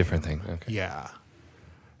show with different him. thing. Okay. Yeah.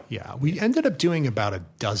 We ended up doing about a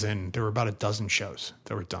dozen. There were about a dozen shows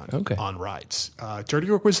that were done on Rides. Dirty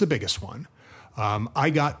Work was the biggest one. I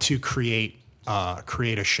got to create a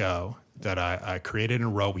show that I created in a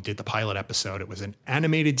row. We did the pilot episode. It was an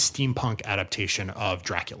animated steampunk adaptation of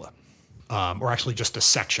Dracula, or actually just a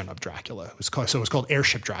section of Dracula. It was called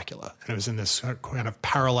Airship Dracula, and it was in this kind of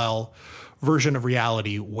parallel version of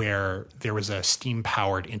reality where there was a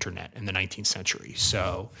steam-powered internet in the 19th century.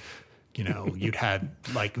 So, you'd had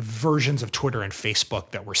like versions of Twitter and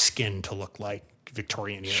Facebook that were skinned to look like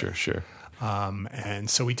Victorian era. Sure. And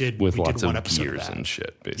so we did lots one of episode gears of that. and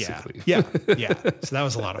shit, basically. Yeah. So that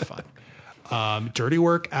was a lot of fun. Dirty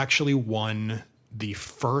Work actually won the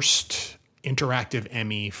first interactive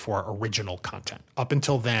Emmy for original content. Up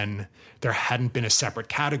until then, there hadn't been a separate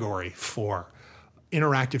category for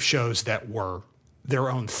interactive shows that were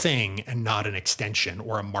their own thing and not an extension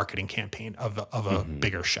or a marketing campaign of a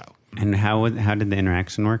bigger show. And how did the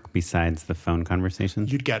interaction work besides the phone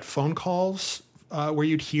conversations? You'd get phone calls where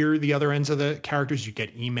you'd hear the other ends of the characters. You'd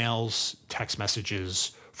get emails, text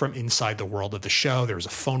messages from inside the world of the show. There was a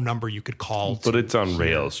phone number you could call. But it's on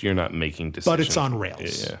rails. You're not making decisions. But it's on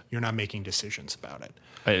rails. Yeah. You're not making decisions about it.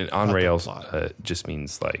 And on rails just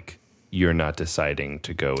means like you're not deciding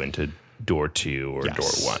to go into door 2 or door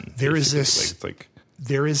 1. There is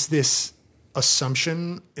this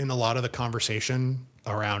assumption in a lot of the conversation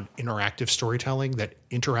around interactive storytelling that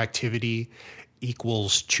interactivity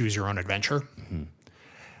equals choose your own adventure. Mm-hmm.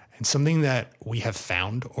 And something that we have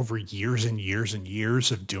found over years and years and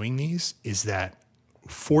years of doing these is that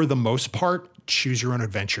for the most part, choose your own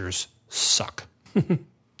adventures suck. Yeah.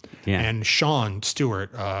 And Sean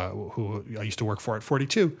Stewart, who I used to work for at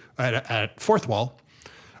 42 at Fourth Wall,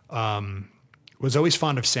 was always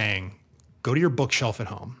fond of saying, go to your bookshelf at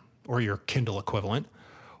home or your Kindle equivalent,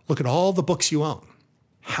 look at all the books you own.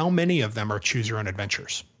 How many of them are choose your own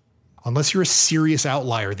adventures? Unless you're a serious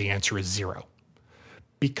outlier, the answer is 0,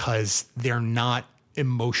 because they're not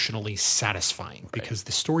emotionally satisfying, because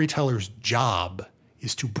the storyteller's job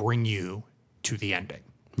is to bring you to the ending.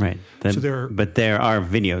 Right. But there are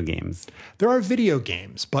video games. There are video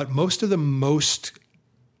games, but most of the most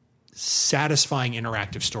satisfying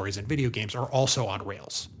interactive stories in video games are also on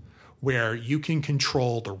rails, where you can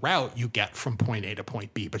control the route you get from point A to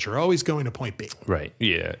point B, but you're always going to point B. Right.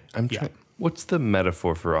 Yeah. What's the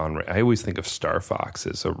metaphor for on rails? I always think of Star Fox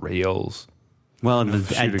as a rails. Well, at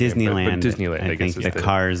Disneyland, Disneyland, I think the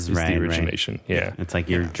cars ride, the origination. Right? Yeah. It's like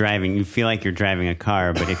you're driving, you feel like you're driving a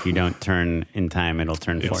car, but if you don't turn in time, it'll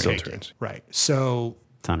turn for you. Still turns. Right. So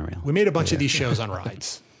it's on a rail. We made a bunch of these shows on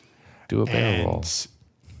rides. Do a barrel roll.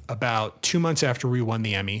 About 2 months after we won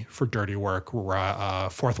the Emmy for Dirty Work,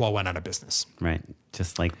 Fourth Wall went out of business. Right.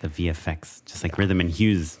 Just like the VFX, just like Rhythm and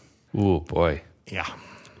Hues. Oh, boy. Yeah.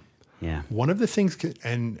 Yeah. One of the things,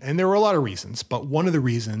 and there were a lot of reasons, but one of the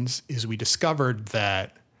reasons is we discovered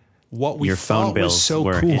that what we Your phone thought bills was so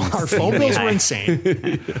were cool. Our phone bills were insanely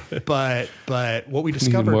insane. But what we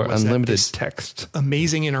discovered more was unlimited that this text.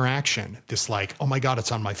 amazing interaction, this like, oh my God,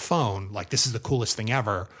 it's on my phone. Like, this is the coolest thing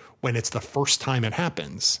ever. When it's the first time it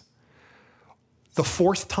happens, the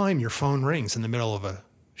fourth time your phone rings in the middle of a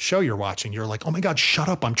show you're watching, you're like, oh my God, shut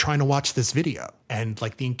up. I'm trying to watch this video. And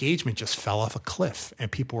like the engagement just fell off a cliff.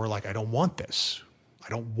 And people were like, I don't want this. I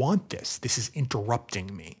don't want this. This is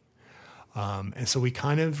interrupting me. And so we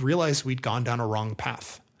kind of realized we'd gone down a wrong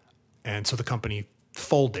path. And so the company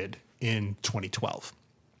folded in 2012,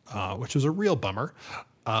 which was a real bummer.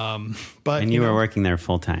 But And you were working there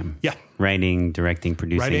full time. Yeah. Writing, directing,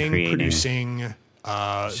 producing, creating. producing.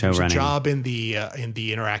 Show There's running. a job in the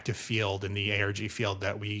interactive field, in the ARG field,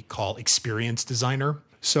 that we call experience designer.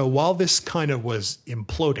 So while this kind of was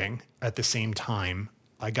imploding at the same time,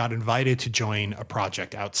 I got invited to join a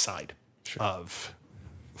project outside of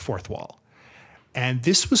Fourth Wall. And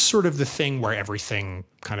this was sort of the thing where everything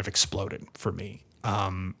kind of exploded for me.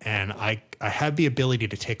 And I had the ability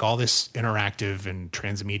to take all this interactive and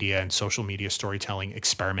transmedia and social media storytelling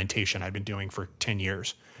experimentation I'd been doing for 10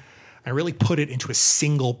 years. I really put it into a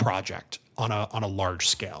single project on a large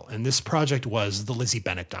scale. And this project was the Lizzie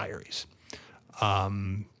Bennet Diaries.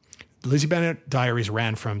 The Lizzie Bennet Diaries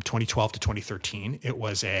ran from 2012 to 2013. It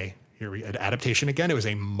was an adaptation again. It was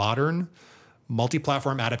a modern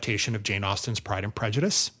multi-platform adaptation of Jane Austen's Pride and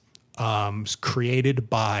Prejudice. It was created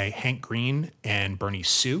by Hank Green and Bernie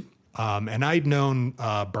Sue. And I'd known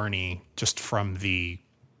Bernie just from the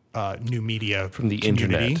new media From the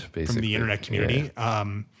community, internet, basically. from the internet community.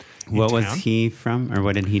 What was he from, or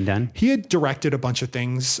what had he done? He had directed a bunch of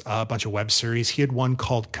things, a bunch of web series. He had one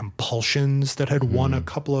called Compulsions that had won a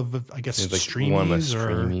couple of, I guess,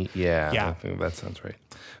 streamies. Yeah, I think that sounds right.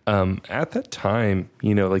 At that time,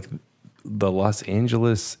 like the Los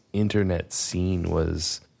Angeles internet scene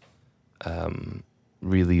was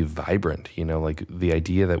really vibrant. Like the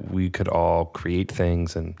idea that we could all create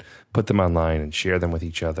things and put them online and share them with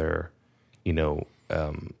each other.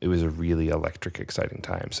 It was a really electric, exciting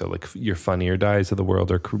time. So like your Funny or Dies of the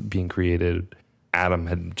world are being created. Adam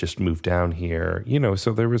had just moved down here,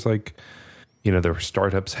 so there was like, there were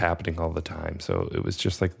startups happening all the time. So it was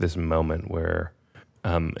just like this moment where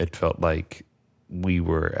it felt like we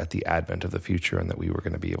were at the advent of the future and that we were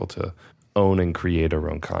going to be able to own and create our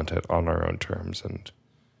own content on our own terms and,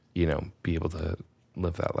 be able to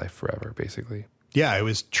live that life forever, basically. Yeah, it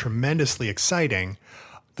was tremendously exciting.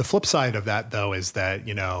 The flip side of that, though, is that,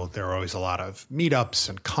 there are always a lot of meetups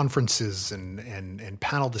and conferences and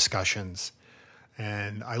panel discussions.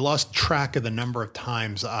 And I lost track of the number of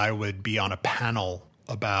times I would be on a panel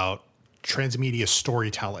about transmedia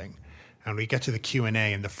storytelling. And we get to the Q&A,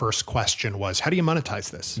 and the first question was, how do you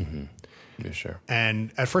monetize this? Mm-hmm. Yeah, sure.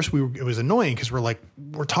 And at first it was annoying because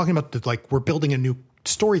we're talking about we're building a new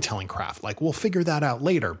storytelling craft. Like, we'll figure that out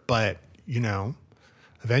later. But,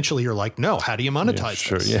 eventually you're like, no, how do you monetize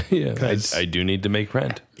this? Sure, yeah. I do need to make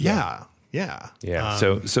rent. Yeah.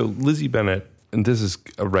 So Lizzie Bennet, and this is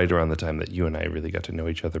right around the time that you and I really got to know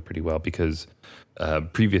each other pretty well because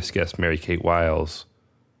previous guest Mary Kate Wiles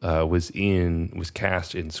was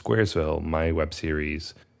cast in Squaresville, my web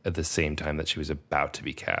series, at the same time that she was about to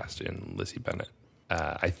be cast in Lizzie Bennet.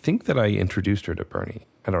 I think that I introduced her to Bernie.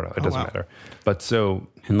 I don't know. It doesn't matter. But so...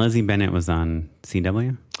 And Lizzie Bennet was on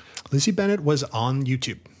CW? Lizzie Bennet was on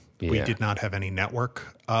YouTube. Yeah. We did not have any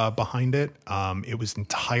network behind it. It was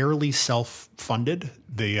entirely self-funded.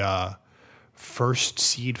 The first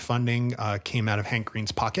seed funding came out of Hank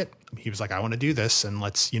Green's pocket. He was like, I want to do this, and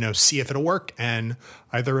let's see if it'll work. And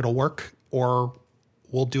either it'll work or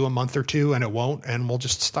we'll do a month or two and it won't, and we'll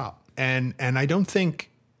just stop. And I don't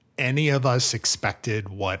think any of us expected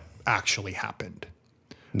what actually happened.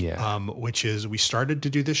 Yeah. Which is we started to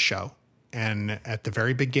do this show. And at the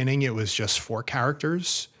very beginning, it was just 4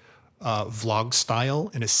 characters, vlog style,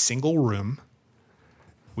 in a single room.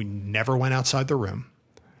 We never went outside the room.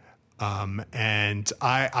 And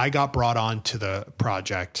I got brought on to the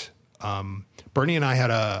project. Bernie and I had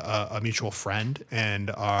a mutual friend, and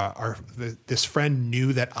this friend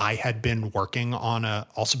knew that I had been working on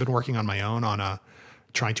my own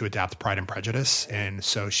trying to adapt Pride and Prejudice. And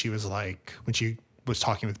so she was like, when she was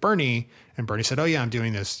talking with Bernie, and Bernie said, oh yeah, I'm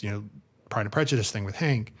doing this, Pride and Prejudice thing with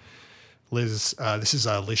Hank. Liz, this is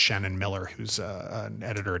Liz Shannon Miller, who's an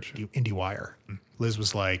editor at IndieWire. Liz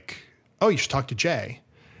was like, oh, you should talk to Jay.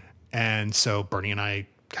 And so Bernie and I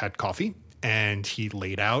had coffee, and he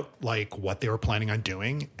laid out like what they were planning on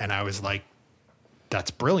doing. And I was like,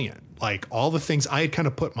 that's brilliant. Like all the things I had kind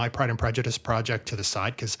of put my Pride and Prejudice project to the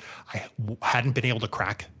side because I hadn't been able to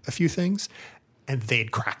crack a few things. and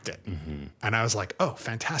they'd cracked it. And I was like, oh,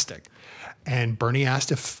 fantastic. And Bernie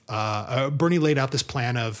asked if Bernie laid out this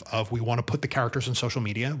plan of we want to put the characters on social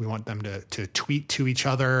media. We want them to tweet to each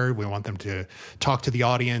other. We want them to talk to the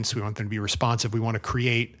audience. We want them to be responsive. We want to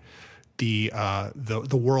create the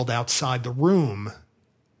world outside the room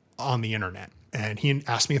on the internet. And he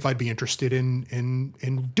asked me if I'd be interested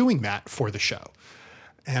in doing that for the show.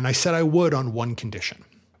 And I said I would on one condition,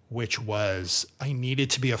 which was I needed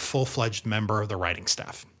to be a full-fledged member of the writing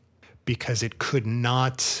staff, because it could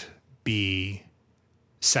not be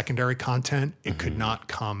secondary content. It could not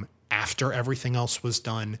come after everything else was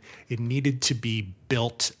done. It needed to be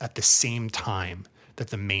built at the same time that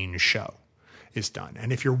the main show is done.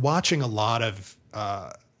 And if you're watching a lot of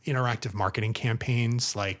interactive marketing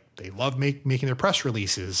campaigns, like they love making their press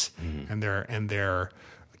releases and their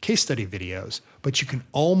case study videos, but you can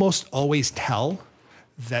almost always tell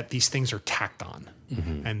that these things are tacked on.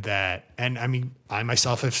 And I mean, I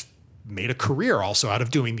myself have made a career also out of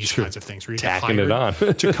doing these kinds of things where you Tacking it on.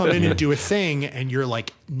 to come in and do a thing, and you're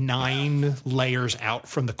like 9 layers out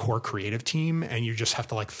from the core creative team, and you just have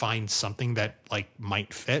to like find something that like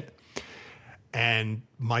might fit. And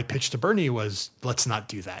my pitch to Bernie was, let's not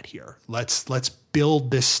do that here. Let's build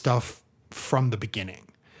this stuff from the beginning.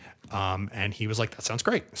 And he was like, that sounds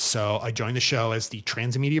great. So I joined the show as the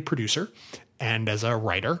transmedia producer and as a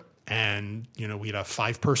writer. And, we had a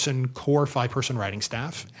 5-person writing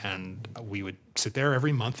staff, and we would sit there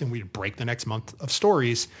every month and we'd break the next month of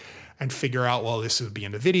stories and figure out, well, this would be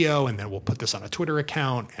in a video, and then we'll put this on a Twitter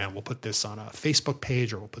account, and we'll put this on a Facebook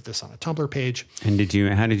page, or we'll put this on a Tumblr page. And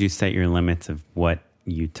how did you set your limits of what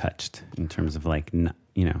you touched in terms of like,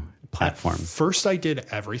 platforms? At first I did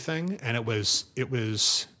everything, and it was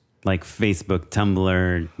like Facebook,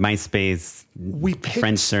 Tumblr, MySpace,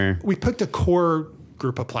 Friendster. We picked a core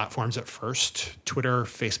group of platforms at first: Twitter,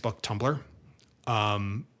 Facebook,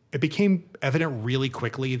 Tumblr. It became evident really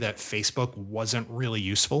quickly that Facebook wasn't really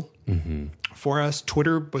useful for us.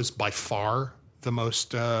 Twitter was by far the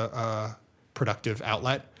most productive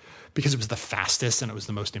outlet because it was the fastest and it was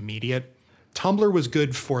the most immediate. Tumblr was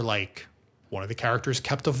good for like, one of the characters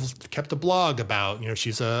kept a blog about,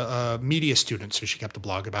 she's a media student, so she kept a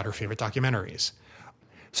blog about her favorite documentaries.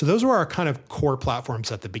 So those were our kind of core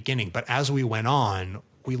platforms at the beginning. But as we went on,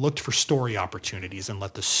 we looked for story opportunities and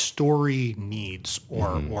let the story needs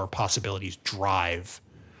or possibilities drive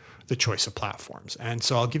the choice of platforms. And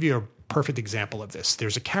so I'll give you a perfect example of this.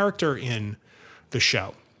 There's a character in the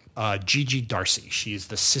show, Gigi Darcy. She's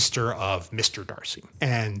the sister of Mr. Darcy.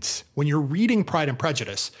 And when you're reading Pride and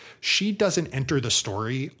Prejudice, she doesn't enter the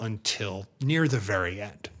story until near the very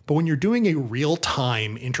end. But when you're doing a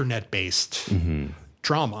real-time internet-based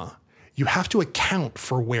drama, you have to account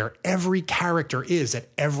for where every character is at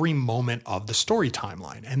every moment of the story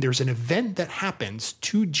timeline. And there's an event that happens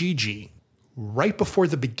to Gigi right before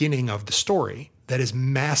the beginning of the story that is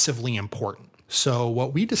massively important. So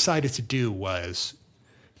what we decided to do was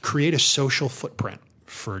create a social footprint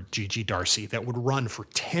for Gigi Darcy that would run for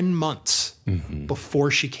 10 months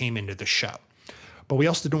before she came into the show. But we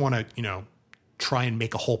also didn't want to, try and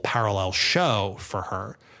make a whole parallel show for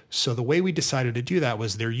her. So the way we decided to do that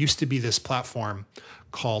was there used to be this platform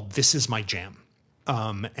called This Is My Jam.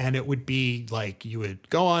 And it would be like, you would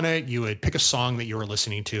go on it, you would pick a song that you were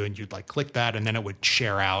listening to, and you'd like click that, and then it would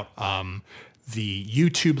share out the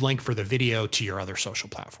YouTube link for the video to your other social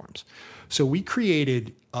platforms. So we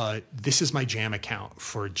created This Is My Jam account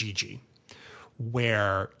for Gigi,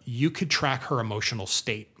 where you could track her emotional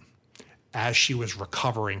state as she was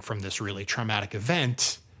recovering from this really traumatic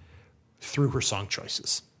event through her song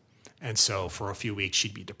choices. And so for a few weeks,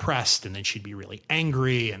 she'd be depressed, and then she'd be really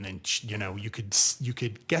angry. And then, you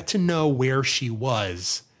could get to know where she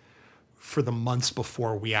was for the months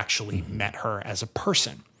before we actually met her as a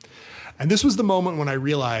person. And this was the moment when I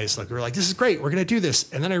realized, we were like, this is great, we're going to do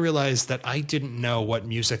this. And then I realized that I didn't know what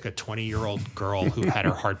music a 20-year-old girl who had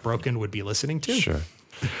her heart broken would be listening to. Sure.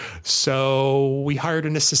 So we hired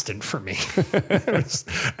an assistant for me,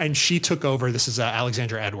 and she took over. This is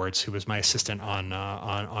Alexandra Edwards, who was my assistant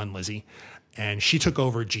on Lizzie, and she took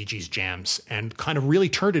over Gigi's jams and kind of really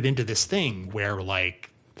turned it into this thing where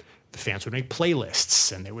the fans would make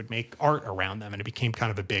playlists and they would make art around them, and it became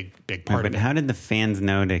kind of a big part of it. But how did the fans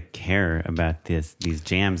know to care about these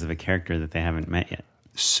jams of a character that they haven't met yet?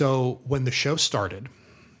 So when the show started,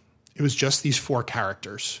 it was just these 4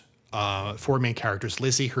 characters. 4 main characters: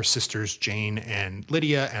 Lizzie, her sisters Jane and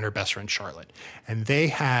Lydia, and her best friend Charlotte. And they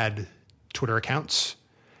had Twitter accounts,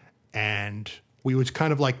 and we would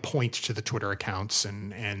kind of point to the Twitter accounts,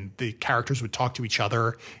 and the characters would talk to each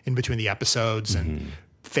other in between the episodes, and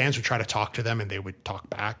fans would try to talk to them and they would talk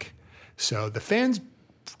back. So the fans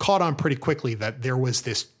caught on pretty quickly that there was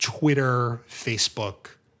this Twitter,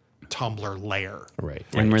 Facebook, Tumblr layer. Right.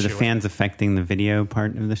 And were the fans affecting the video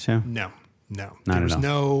part of the show? No. Not There was at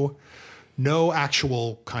all. no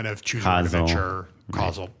actual kind of choose your own Causal. adventure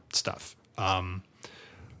causal stuff.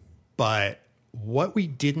 But what we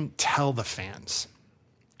didn't tell the fans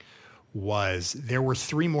was there were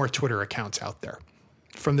 3 more Twitter accounts out there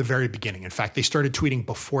from the very beginning. In fact, they started tweeting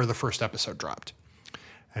before the first episode dropped.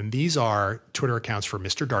 And these are Twitter accounts for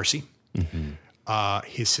Mr. Darcy,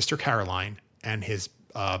 his sister Caroline, and his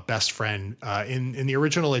best friend. In the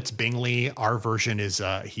original, it's Bingley. Our version is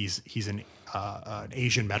he's an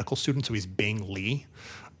Asian medical student, so he's Bing Lee.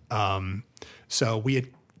 So we had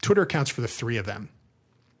Twitter accounts for the 3 of them,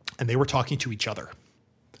 and they were talking to each other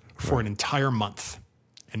for an entire month,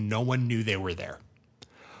 and no one knew they were there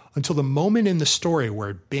until the moment in the story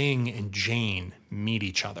where Bing and Jane meet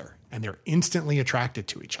each other, and they're instantly attracted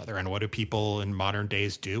to each other. And what do people in modern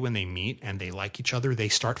days do when they meet and they like each other? They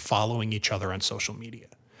start following each other on social media.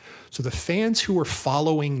 So the fans who were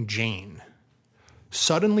following Jane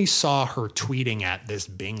suddenly saw her tweeting at this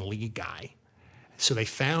Bing Lee guy. So they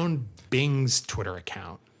found Bing's Twitter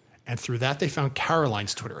account. And through that, they found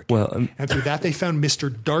Caroline's Twitter account. And through that, they found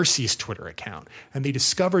Mr. Darcy's Twitter account. And they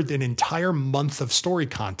discovered an entire month of story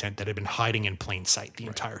content that had been hiding in plain sight the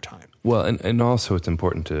entire time. Well, and also it's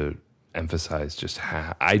important to emphasize just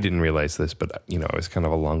how I didn't realize this, but I was kind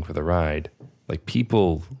of along for the ride. Like,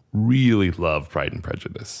 people really love Pride and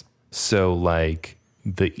Prejudice. So like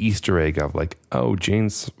the Easter egg of like, oh,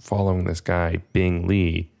 Jane's following this guy, Bing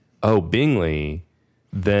Lee. Oh, Bing Lee.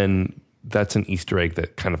 Then that's an Easter egg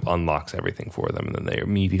that kind of unlocks everything for them. And then they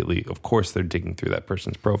immediately, of course, they're digging through that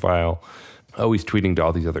person's profile. Oh, he's tweeting to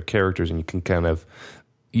all these other characters, and you can kind of,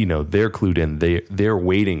 they're clued in. They're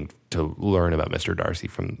waiting to learn about Mr. Darcy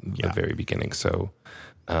from the very beginning. So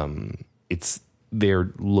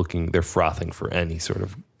they're frothing for any sort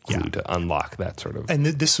of clue to unlock that sort of. And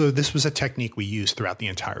this was a technique we used throughout the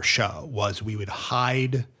entire show. Was we would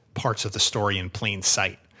hide parts of the story in plain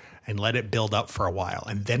sight and let it build up for a while.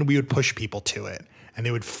 And then we would push people to it, and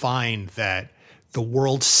they would find that the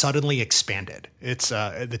world suddenly expanded. It's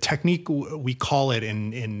the technique we call it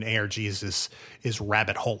in ARGs is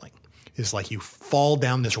rabbit holing. Is like you fall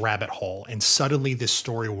down this rabbit hole, and suddenly this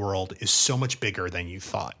story world is so much bigger than you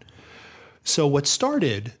thought. So what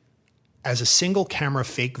started as a single camera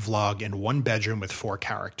fake vlog in one bedroom with 4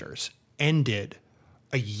 characters ended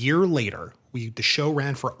a year later. The show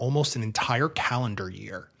ran for almost an entire calendar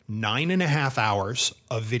year. 9.5 hours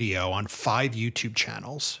of video on 5 YouTube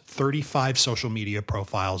channels, 35 social media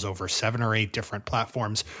profiles over 7 or 8 different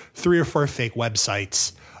platforms, 3 or 4 fake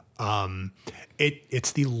websites.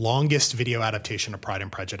 It's the longest video adaptation of Pride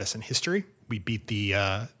and Prejudice in history. We beat the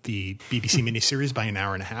BBC miniseries by an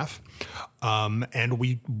hour and a half. And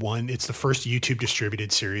we won. It's the first YouTube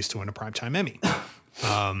distributed series to win a Primetime Emmy.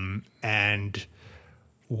 And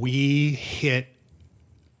we hit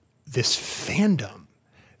this fandom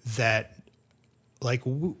that, like,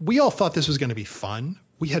 we all thought this was going to be fun.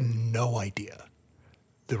 We had no idea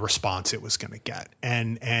the response it was going to get.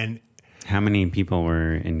 And how many people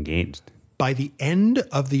were engaged? By the end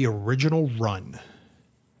of the original run,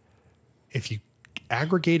 if you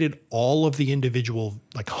aggregated all of the individual,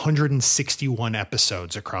 like 161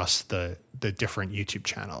 episodes across the different YouTube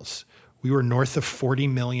channels, we were north of 40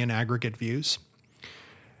 million aggregate views.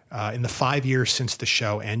 In the 5 years since the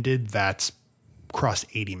show ended, that's crossed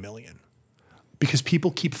 80 million, because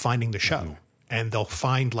people keep finding the show and they'll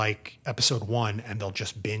find like episode 1 and they'll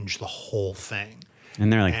just binge the whole thing.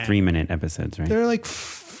 And they're like 3-minute episodes, right? They're like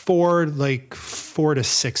 4 to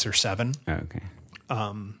 6 or 7. Oh, okay.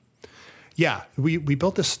 Yeah, we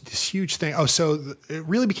built this huge thing. Oh, so it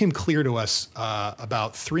really became clear to us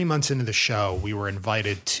about 3 months into the show, we were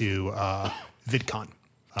invited to VidCon.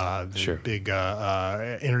 The big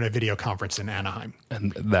internet video conference in Anaheim.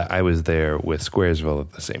 And that I was there with Squaresville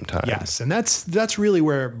at the same time. Yes, and that's really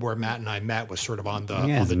where Matt and I met, was sort of on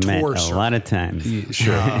the tour. A lot of times.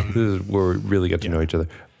 Sure. This is where we really got to know each other.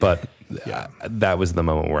 But that was the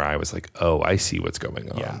moment where I was like, oh, I see what's going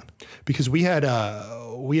on. Yeah, because we had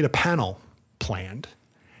a panel planned,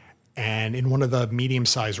 and in one of the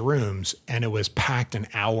medium-sized rooms, and it was packed an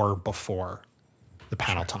hour before the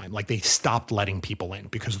panel time. Like, they stopped letting people in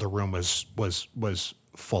because the room was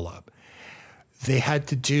full up. They had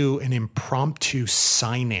to do an impromptu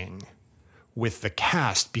signing with the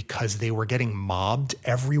cast because they were getting mobbed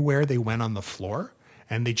everywhere they went on the floor.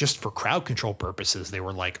 And they just, for crowd control purposes, they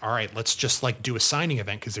were like, all right, let's just like do a signing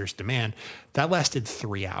event because there's demand. That lasted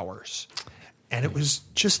 3 hours. And it was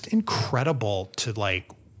just incredible to like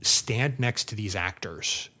stand next to these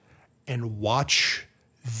actors and watch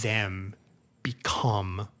them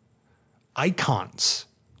become icons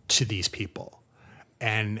to these people.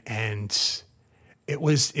 And it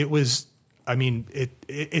was, I mean,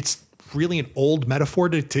 it's really an old metaphor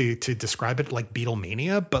to describe it, like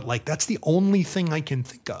Beatlemania, but like that's the only thing I can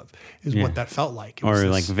think of is what that felt like. Or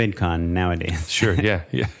like VidCon nowadays. Sure. Yeah.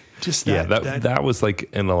 Yeah. Just that was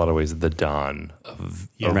like in a lot of ways the dawn of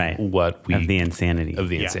what we of the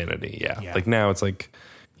insanity. Yeah. Like now it's like,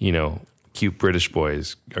 cute British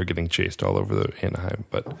boys are getting chased all over the Anaheim,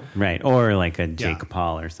 but right. Or like a Jake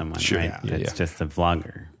Paul or someone, sure. right? It's just a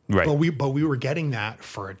vlogger. Right. But we were getting that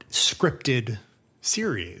for a scripted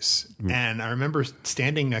series. And I remember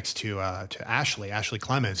standing next to Ashley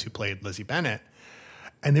Clemens, who played Lizzie Bennet.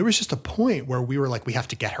 And there was just a point where we were like, we have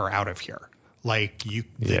to get her out of here. Like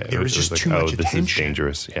there was just too much attention. This is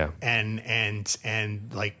dangerous. Yeah.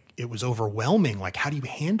 And like, it was overwhelming. Like, how do you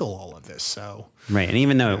handle all of this? So, right. And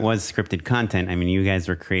even though it was scripted content, I mean, you guys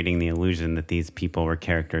were creating the illusion that these people were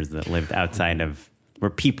characters that lived outside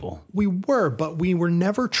were people. We were, but we were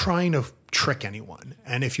never trying to trick anyone.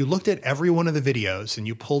 And if you looked at every one of the videos and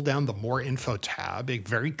you pulled down the more info tab, it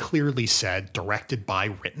very clearly said directed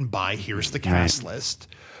by, written by, here's the cast list.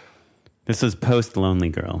 This was post Lonely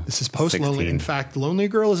Girl. This is post Lonely. In fact, Lonely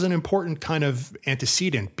Girl is an important kind of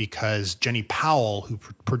antecedent because Jenny Powell, who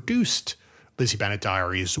produced Lizzie Bennet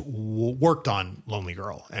Diaries, worked on Lonely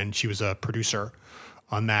Girl, and she was a producer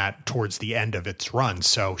on that towards the end of its run.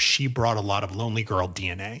 So she brought a lot of Lonely Girl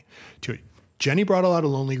DNA to it. Jenny brought a lot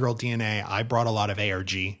of Lonely Girl DNA. I brought a lot of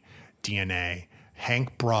ARG DNA.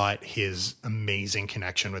 Hank brought his amazing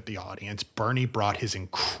connection with the audience. Bernie brought his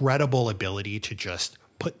incredible ability to just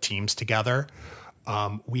put teams together.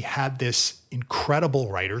 We had this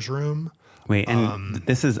incredible writer's room. Wait, and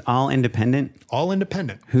this is all independent? All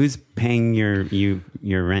independent. Who's paying your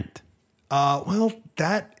rent? Well,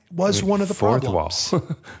 that was one of the fourth problems.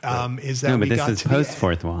 Is that no, but we this got is to post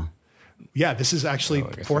Fourth Wall. Yeah, this is actually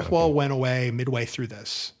Fourth Wall went away midway through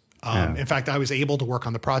this. In fact, I was able to work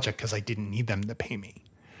on the project because I didn't need them to pay me.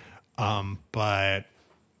 But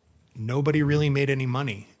nobody really made any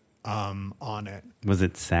money on it. Was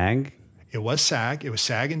it SAG? It was SAG. It was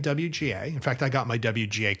SAG and WGA. In fact, I got my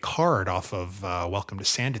WGA card off of Welcome to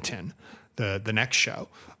Sanditon, the next show.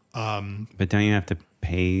 But don't you have to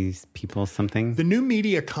pay people something? The new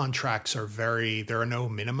media contracts are there are no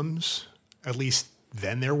minimums. At least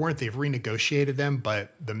then there weren't. They've renegotiated them,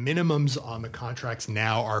 but the minimums on the contracts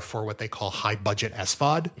now are for what they call high budget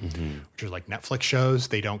SVOD, which are like Netflix shows.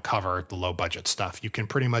 They don't cover the low budget stuff. You can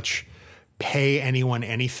pretty much pay anyone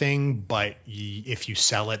anything, but if you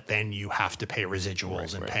sell it, then you have to pay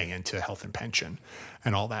residuals and pay into health and pension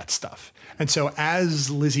and all that stuff. And so as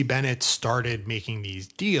Lizzie Bennet started making these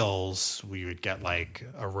deals, we would get like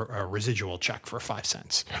a residual check for 5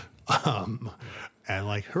 cents. And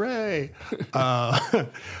like, hooray.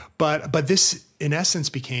 But this in essence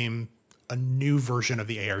became a new version of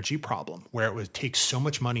the ARG problem where it would take so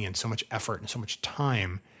much money and so much effort and so much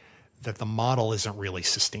time that the model isn't really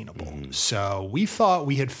sustainable. So we thought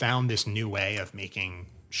we had found this new way of making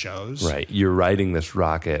shows. Right. You're riding this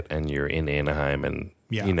rocket and you're in Anaheim and,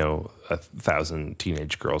 1,000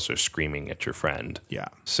 teenage girls are screaming at your friend. Yeah.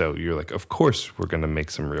 So you're like, of course, we're going to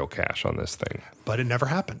make some real cash on this thing. But it never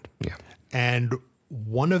happened. Yeah. And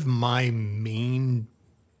one of my main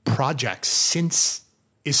projects since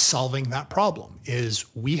is solving that problem is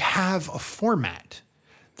we have a format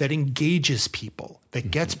that engages people,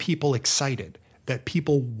 that gets people excited, that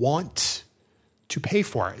people want to pay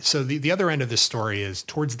for it. So the other end of this story is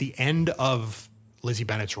towards the end of Lizzie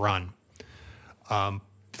Bennet's run,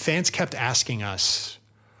 fans kept asking us,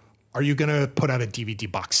 are you going to put out a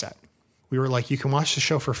DVD box set? We were like, you can watch the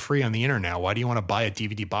show for free on the internet. Why do you want to buy a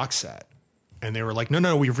DVD box set? And they were like,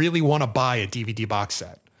 no, we really want to buy a DVD box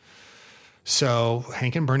set. So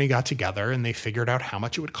Hank and Bernie got together and they figured out how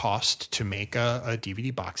much it would cost to make a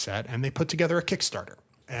DVD box set, and they put together a Kickstarter.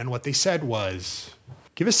 And what they said was,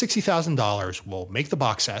 give us $60,000. We'll make the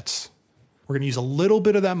box sets. We're going to use a little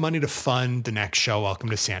bit of that money to fund the next show, Welcome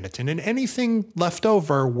to Sanditon. And anything left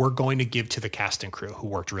over, we're going to give to the cast and crew who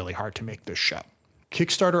worked really hard to make this show.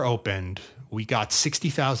 Kickstarter opened. We got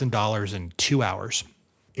 $60,000 in 2 hours.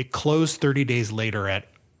 It closed 30 days later at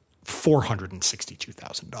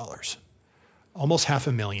 $462,000. Almost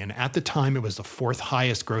 $500,000. At the time, it was the 4th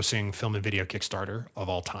highest grossing film and video Kickstarter of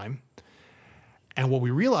all time. And what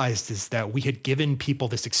we realized is that we had given people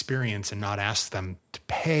this experience and not asked them to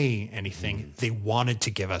pay anything. They wanted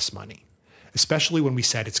to give us money, especially when we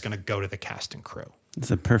said it's going to go to the cast and crew.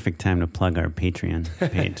 It's a perfect time to plug our Patreon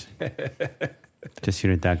page.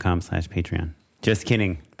 JustShootIt.com/Patreon. Just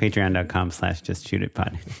kidding.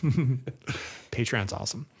 Patreon.com/justshootitpod. Patreon's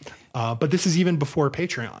awesome. But this is even before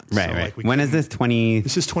Patreon. Right, so, right. Like, When is this?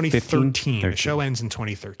 This is 2013. 13? The show ends in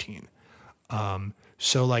 2013.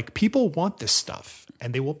 So like people want this stuff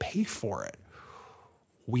and they will pay for it.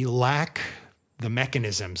 We lack the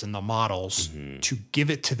mechanisms and the models to give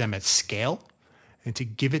it to them at scale and to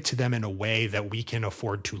give it to them in a way that we can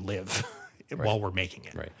afford to live while we're making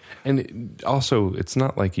it. Right. And also, it's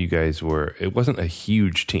not like you guys it wasn't a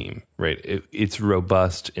huge team, right? It's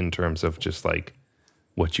robust in terms of just like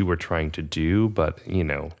what you were trying to do. But,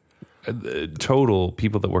 total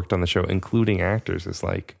people that worked on the show, including actors, is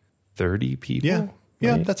like 30 people. Yeah.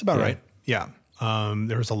 Yeah, right? that's about right. Yeah.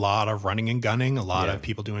 There was a lot of running and gunning, a lot of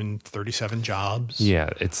people doing 37 jobs. Yeah.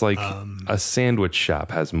 It's like a sandwich shop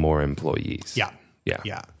has more employees. Yeah. Yeah.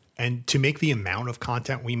 Yeah. And to make the amount of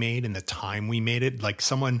content we made and the time we made it, like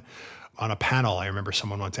someone on a panel, I remember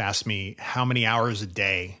someone once asked me how many hours a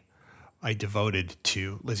day I devoted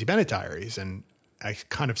to Lizzie Bennet Diaries. And I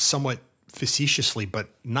kind of somewhat facetiously, but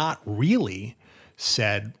not really,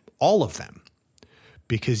 said all of them.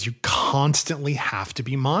 Because you constantly have to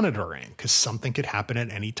be monitoring because something could happen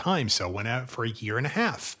at any time. So for a year and a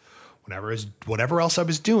half, whatever else I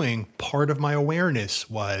was doing, part of my awareness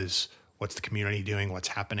was what's the community doing, what's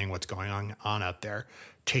happening, what's going on out there,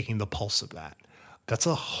 taking the pulse of that. That's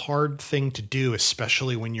a hard thing to do,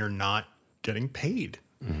 especially when you're not getting paid.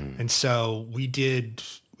 Mm-hmm. And so we did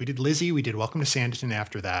Lizzie, we did Welcome to Sanditon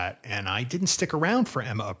after that, and I didn't stick around for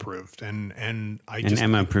Emma Approved. And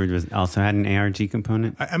Emma Approved also had an ARG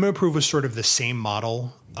component? Emma Approved was sort of the same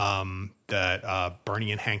model that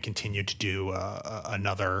Bernie and Hank continued to do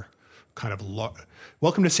another kind of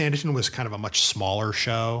Welcome to Sanditon was kind of a much smaller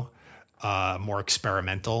show, more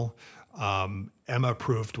experimental. Emma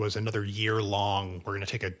Approved was another year long. We're going to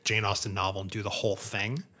take a Jane Austen novel and do the whole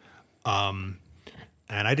thing.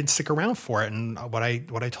 And I didn't stick around for it. And what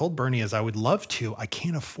I told Bernie is I would love to. I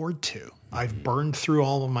can't afford to. I've burned through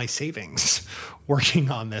all of my savings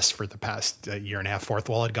working on this for the past year and a half. Fourth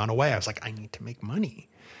wall had gone away. I was like, I need to make money,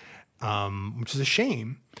 which is a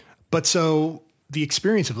shame. But so the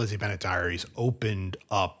experience of Lizzie Bennet Diaries opened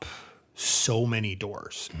up so many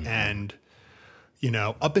doors. Mm-hmm. And,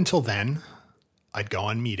 up until then, I'd go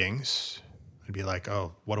on meetings. I'd be like,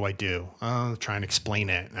 oh, what do I do? Oh, try and explain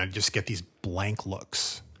it. And I'd just get these blank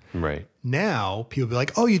looks. Right. Now people would be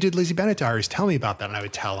like, oh, you did Lizzie Bennet Diaries. Tell me about that. And I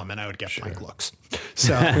would tell them and I would get blank looks.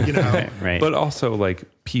 So, right. But also like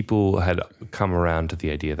people had come around to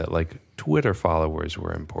the idea that like Twitter followers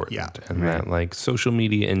were important. Yeah. And that like social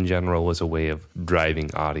media in general was a way of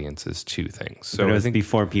driving audiences to things. So but it was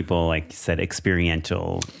before people like said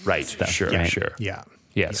experiential stuff. Sure. Right? Sure. Yeah.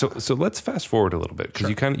 Yeah. So let's fast forward a little bit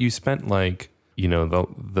because you spent like,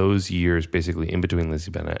 those years basically in between Lizzie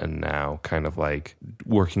Bennet and now kind of like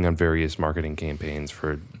working on various marketing campaigns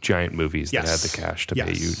for giant movies that had the cash to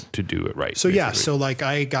pay you to do it right. So so like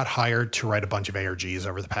I got hired to write a bunch of ARGs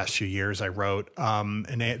over the past few years. I wrote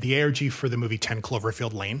the ARG for the movie 10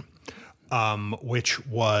 Cloverfield Lane, which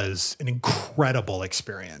was an incredible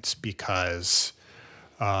experience because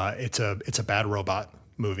it's a Bad Robot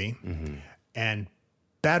movie. Mm-hmm. And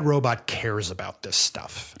Bad Robot cares about this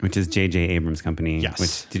stuff. Which is J.J. Abrams' company.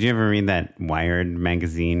 Yes. Did you ever read that Wired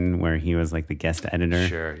magazine where he was like the guest editor?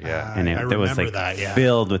 Sure, yeah. And it was like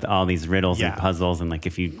filled with all these riddles and puzzles. And like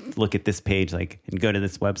if you look at this page and go to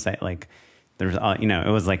this website, like there's all,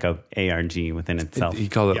 it was like a ARG within itself. He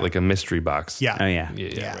called it like a mystery box. Yeah. Oh, yeah.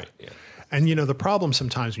 Yeah. Right. Yeah. And the problem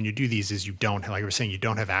sometimes when you do these is you don't, like I was saying, you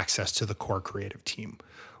don't have access to the core creative team.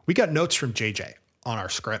 We got notes from JJ on our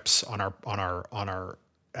scripts, on our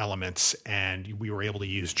elements, and we were able to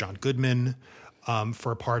use John Goodman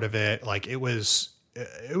for a part of it. Like it was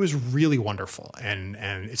really wonderful, and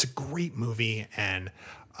it's a great movie. And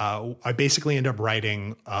I basically end up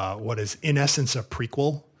writing what is in essence a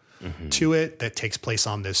prequel to it that takes place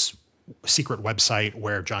on this secret website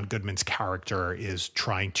where John Goodman's character is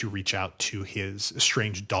trying to reach out to his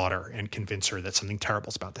estranged daughter and convince her that something terrible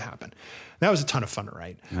is about to happen. And that was a ton of fun to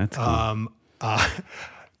write. That's cool.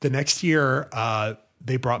 The next year,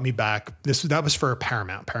 they brought me back. That was for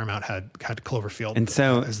Paramount. Paramount had Cloverfield and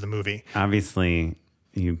so, as the movie. Obviously,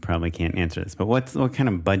 you probably can't answer this, but what kind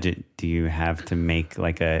of budget do you have to make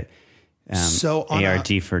like a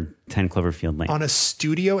ARG for 10 Cloverfield Lane? On a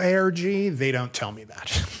studio ARG, they don't tell me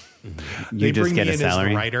that. You just get a salary?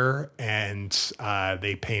 As the writer, and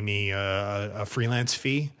they pay me a freelance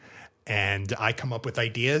fee. And I come up with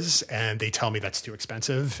ideas, and they tell me that's too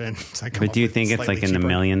expensive. And but do you think it's like in the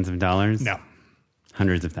millions of dollars? No.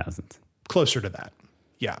 Hundreds of thousands. Closer to that.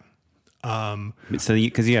 Yeah. So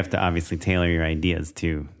because you have to obviously tailor your ideas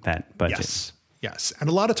to that budget. Yes. And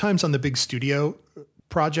a lot of times on the big studio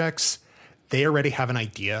projects, they already have an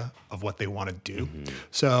idea of what they want to do.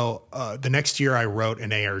 So the next year I wrote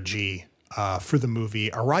an ARG for the movie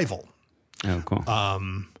Arrival. Oh,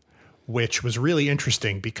 cool. Which was really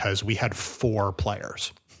interesting because we had 4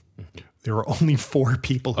 players. There were only 4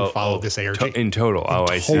 people who followed this ARG. In total.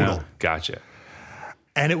 I see. total. Gotcha.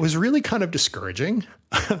 And it was really kind of discouraging.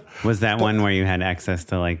 Was that one where you had access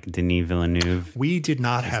to like Denis Villeneuve? We did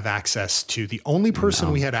not have access to, the only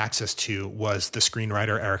person we had access to was the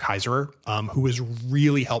screenwriter, Eric Heiserer, who was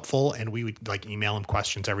really helpful. And we would like email him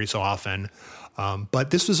questions every so often. But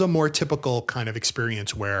this was a more typical kind of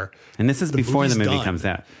experience where. And this is before the movie comes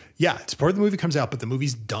out. Yeah, it's before the movie comes out, but the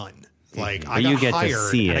movie's done. Like I But got you get to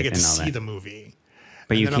hired see and I it get to and all see that. the movie.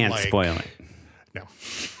 But And you then I'm can't like, spoil it. No.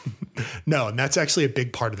 No, and that's actually a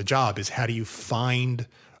big part of the job is how do you find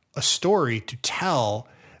a story to tell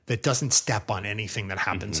that doesn't step on anything that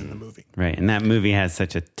happens in the movie. Right. And that movie has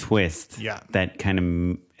such a twist that kind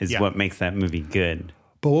of is what makes that movie good.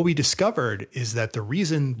 But what we discovered is that the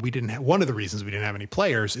reason we didn't have, one of the reasons we didn't have any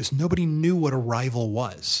players is nobody knew what Arrival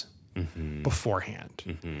was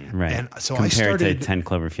beforehand. Right. And so Compared I started to 10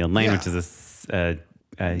 Cloverfield Lane, which is a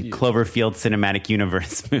Cloverfield cinematic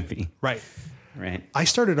universe movie. Right. Right. I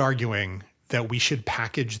started arguing that we should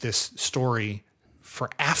package this story for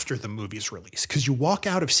after the movie's release. Because you walk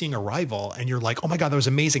out of seeing Arrival and you're like, oh my God, that was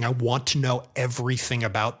amazing. I want to know everything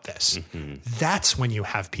about this. That's when you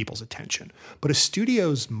have people's attention. But a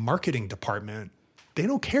studio's marketing department, they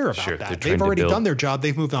don't care about that. They've already done their job.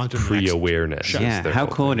 They've moved on to the next pre-awareness. show. Yeah. How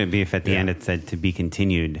cool would it be if at the end it said to be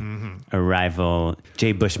continued, Arrival,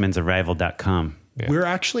 jbushmansarrival.com. We're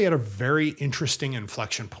actually at a very interesting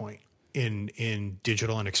inflection point in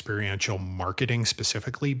digital and experiential marketing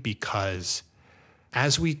specifically, because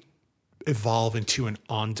as we evolve into an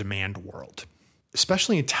on-demand world,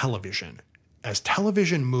 especially in television, as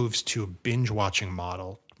television moves to a binge watching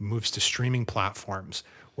model, moves to streaming platforms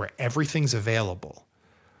where everything's available,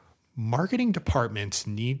 marketing departments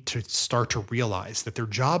need to start to realize that their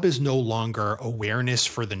job is no longer awareness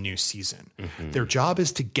for the new season. Their job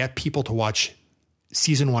is to get people to watch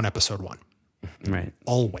season 1, episode 1. Right.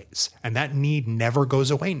 Always. And that need never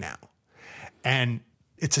goes away now. And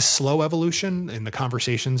it's a slow evolution in the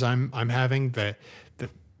conversations I'm having that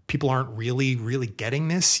people aren't really getting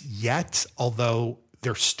this yet, although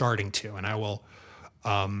they're starting to. And I will,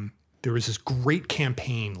 there was this great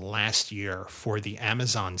campaign last year for the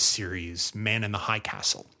Amazon series, Man in the High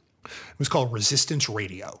Castle. It was called Resistance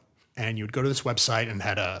Radio. And you would go to this website and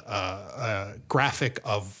had a graphic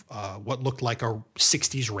of what looked like a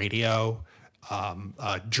 60s radio,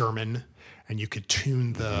 German, and you could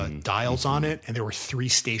tune the dials on it. And there were 3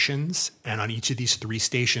 stations. And on each of these 3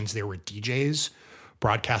 stations, there were DJs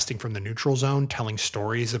broadcasting from the neutral zone, telling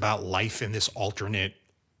stories about life in this alternate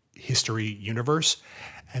history universe.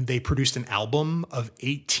 And they produced an album of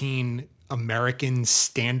 18 American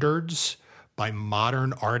standards by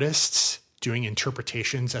modern artists doing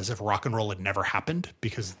interpretations as if rock and roll had never happened,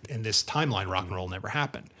 because in this timeline, rock and roll never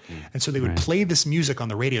happened. And so they would play this music on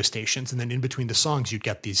the radio stations, and then in between the songs, you'd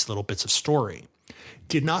get these little bits of story.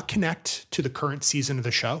 Did not connect to the current season of the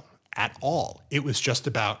show at all. It was just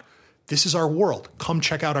about, this is our world. Come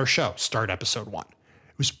check out our show. Start episode 1.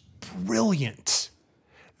 It was brilliant.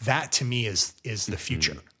 That to me is the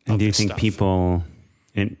future. And do you think people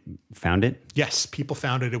found it? Yes, people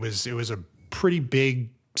found it. It was a pretty big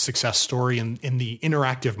success story in the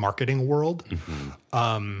interactive marketing world. It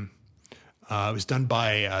was done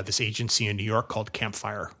by this agency in New York called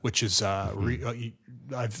Campfire, which is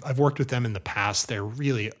I've worked with them in the past. They're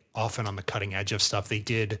really often on the cutting edge of stuff. They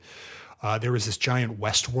did. There was this giant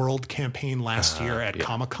Westworld campaign last year at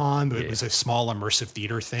Comic-Con. It was a small immersive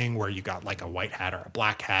theater thing where you got like a white hat or a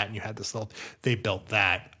black hat, and you had this little. They built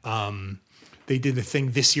that. They did the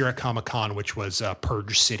thing this year at Comic-Con, which was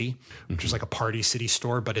Purge City, which was like a Party City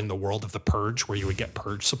store, but in the world of the Purge, where you would get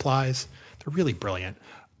Purge supplies. They're really brilliant.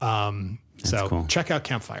 So cool. Check out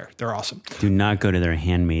Campfire. They're awesome. Do not go to their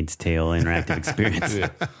Handmaid's Tale interactive experience.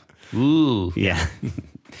 Ooh. Yeah.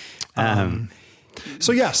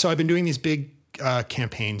 So I've been doing these big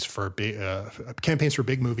campaigns for big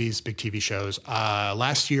movies, big TV shows.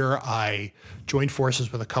 Last year, I joined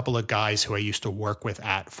forces with a couple of guys who I used to work with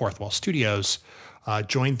at Fourth Wall Studios.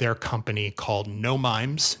 Joined their company called No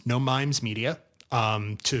Mimes Media,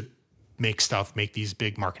 to make these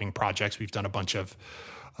big marketing projects. We've done a bunch of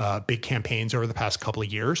big campaigns over the past couple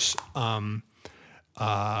of years.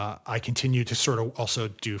 I continue to sort of also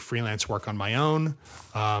do freelance work on my own.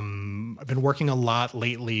 I've been working a lot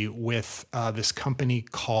lately with this company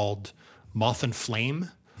called Moth and Flame,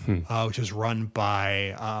 which is run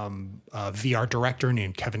by a VR director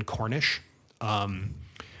named Kevin Cornish.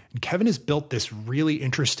 And Kevin has built this really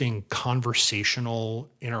interesting conversational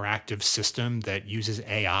interactive system that uses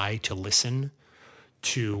AI to listen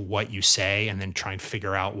to what you say and then try and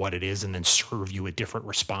figure out what it is and then serve you a different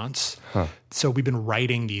response. So we've been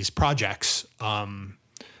writing these projects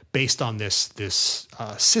based on this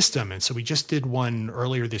system. And so we just did one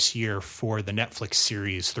earlier this year for the Netflix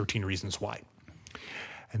series 13 Reasons Why.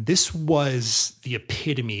 And this was the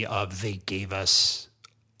epitome of they gave us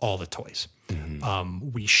all the toys.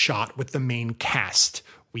 We shot with the main cast.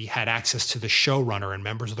 We had access to the showrunner and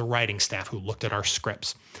members of the writing staff who looked at our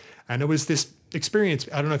scripts. And it was this experience.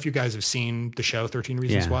 I don't know if you guys have seen the show 13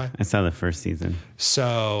 Reasons Why. I saw the first season.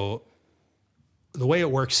 So the way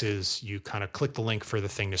it works is you kind of click the link for the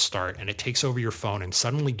thing to start and it takes over your phone and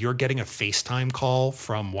suddenly you're getting a FaceTime call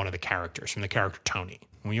from one of the characters, from the character Tony.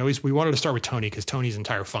 We wanted to start with Tony because Tony's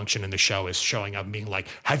entire function in the show is showing up and being like,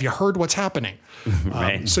 have you heard what's happening?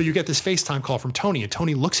 Right. So you get this FaceTime call from Tony and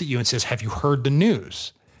Tony looks at you and says, have you heard the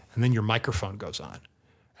news? And then your microphone goes on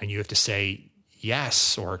and you have to say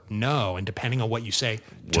yes or no. And depending on what you say,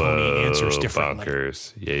 Tony answers differently.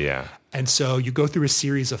 Bonkers. Yeah. And so you go through a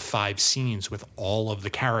series of 5 scenes with all of the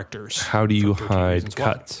characters. How do you hide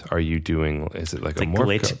cuts? Are you doing, is it like a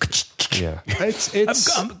morph glitch. cut? Yeah.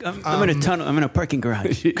 I'm in a tunnel. I'm in a parking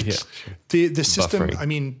garage. Yeah. The system, Buffering. I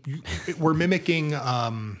mean, we're mimicking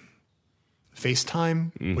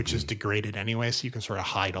FaceTime, which is degraded anyway. So you can sort of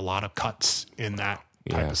hide a lot of cuts in that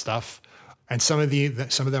type of stuff. And some of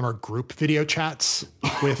them are group video chats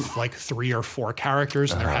with like 3 or 4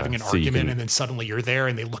 characters, and they're having an argument, and then suddenly you're there,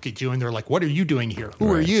 and they look at you, and they're like, "What are you doing here?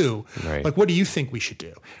 Who are you? Right. Like, what do you think we should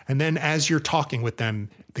do?" And then as you're talking with them,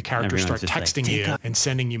 the characters Everyone's start just like, texting you and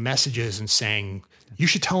sending you messages and saying, "You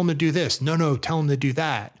should tell them to do this. No, tell them to do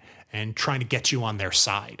that," and trying to get you on their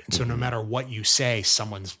side. And so no matter what you say,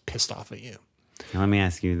 someone's pissed off at you. Now, let me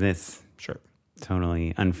ask you this Sure.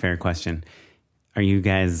 totally unfair question. Are you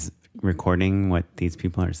guys recording what these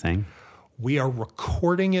people are saying? We are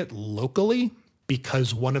recording it locally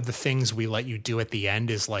because one of the things we let you do at the end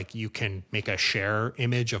is like you can make a share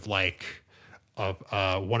image of like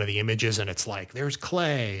one of the images, and it's like there's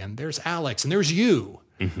Clay and there's Alex and there's you,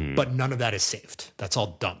 but none of that is saved. That's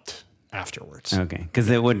all dumped afterwards. Okay, because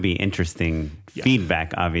it would be interesting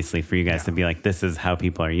feedback, obviously, for you guys to be like, this is how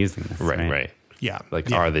people are using this. Right. Yeah.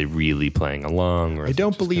 Like, are they really playing along? Or I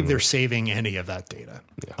don't believe they're saving any of that data.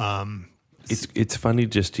 Yeah. It's funny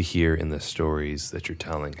just to hear in the stories that you're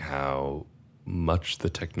telling how much the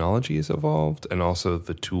technology has evolved and also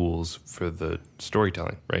the tools for the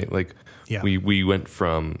storytelling, right? Like we went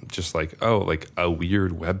from just like, like a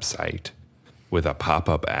weird website with a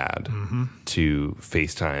pop-up ad to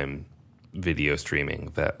FaceTime video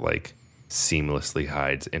streaming that like seamlessly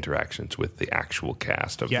hides interactions with the actual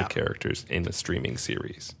cast of the characters in a streaming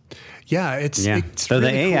series. Yeah, it's so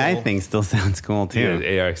really the AI cool. thing still sounds cool too.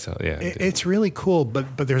 Yeah, AI. So It's really cool,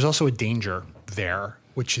 but there's also a danger there,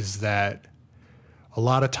 which is that a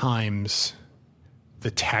lot of times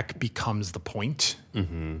the tech becomes the point,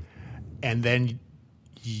 and then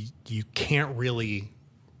you can't really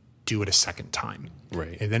do it a second time.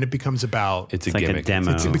 Right. And then it becomes about it's a like a gimmick.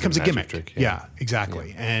 demo. it becomes a magic gimmick. trick, Yeah,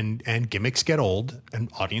 exactly. Yeah. And gimmicks get old, and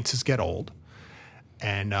audiences get old,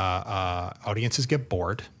 and audiences get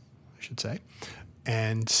bored, I should say.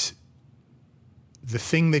 And the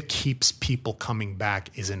thing that keeps people coming back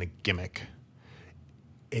isn't a gimmick.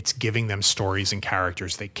 It's giving them stories and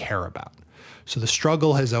characters they care about. So the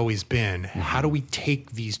struggle has always been, how do we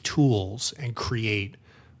take these tools and create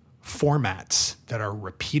formats that are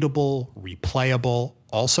repeatable, replayable,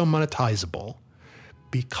 also monetizable,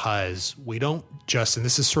 because we don't just, and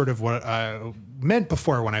this is sort of what I meant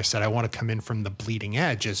before when I said I want to come in from the bleeding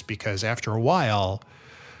edge, is because after a while,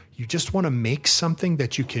 you just want to make something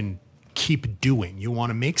that you can keep doing. You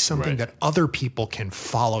want to make something that other people can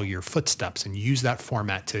follow your footsteps and use that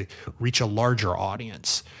format to reach a larger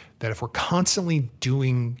audience. That if we're constantly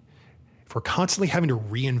having to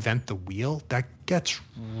reinvent the wheel, that gets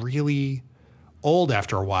really old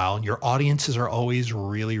after a while, and your audiences are always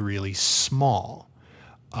really, really small.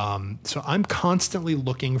 So I'm constantly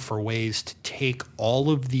looking for ways to take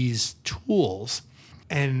all of these tools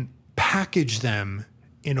and package them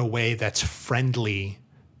in a way that's friendly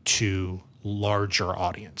to larger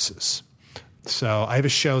audiences. So I have a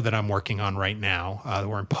show that I'm working on right now.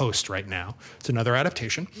 We're in post right now. It's another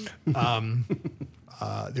adaptation.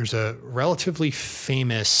 There's a relatively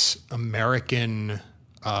famous American,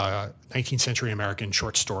 19th century American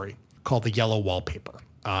short story called The Yellow Wallpaper.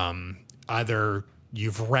 Either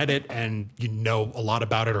you've read it and you know a lot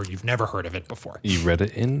about it, or you've never heard of it before. You read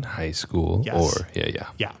it in high school, Yes. or yeah.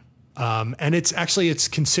 Yeah. And it's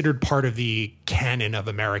considered part of the canon of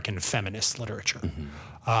American feminist literature. Mm-hmm.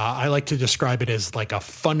 I like to describe it as like a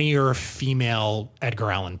funnier female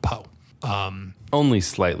Edgar Allan Poe. Only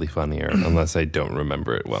slightly funnier, unless I don't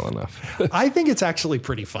remember it well enough. I think it's actually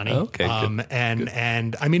pretty funny. Okay, good.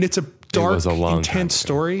 And I mean, it's a dark, was a long intense time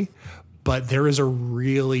ago. story, but there is a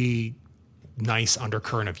really nice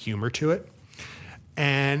undercurrent of humor to it.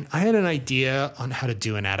 And I had an idea on how to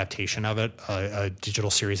do an adaptation of it, a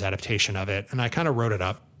digital series adaptation of it. And I kind of wrote it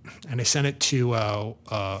up and I sent it to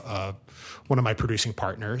one of my producing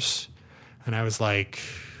partners. And I was like,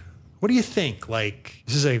 what do you think? Like,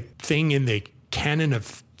 this is a thing in the canon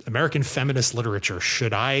of American feminist literature.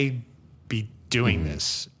 Should I be doing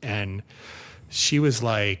this? And she was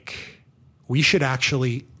like, we should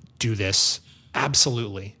actually do this.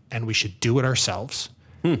 Absolutely. And we should do it ourselves.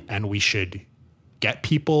 And we should get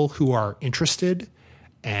people who are interested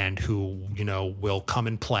and who, you know, will come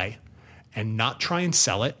and play and not try and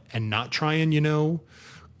sell it and not try and, you know,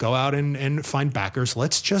 go out and find backers.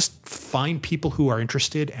 Let's just find people who are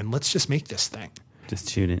interested and let's just make this thing. Just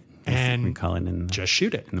shoot it. And we call it in the, just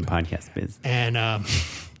shoot it. in the podcast biz.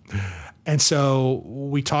 And so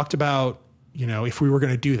we talked about, you know, if we were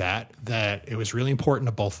going to do that it was really important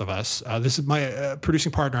to both of us. This is my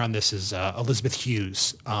producing partner on this is Elizabeth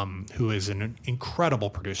Hughes, who is an incredible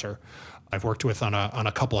producer. I've worked with on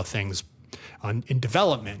a couple of things in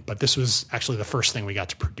development, but this was actually the first thing we got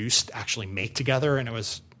to produce, actually make together, and it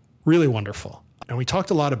was really wonderful. And we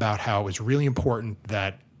talked a lot about how it was really important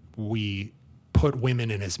that we put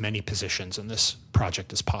women in as many positions in this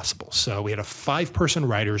project as possible. So we had a 5-person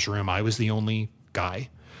writer's room. I was the only guy.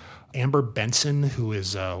 Amber Benson, who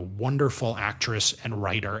is a wonderful actress and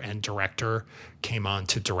writer and director, came on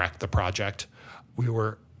to direct the project. We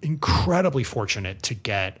were incredibly fortunate to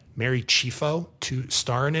get Mary Chieffo to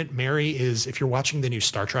star in it. Mary is, if you're watching the new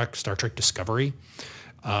Star Trek Discovery,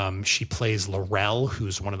 she plays L'Rell,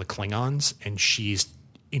 who's one of the Klingons, and she's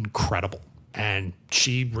incredible. And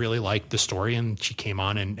she really liked the story, and she came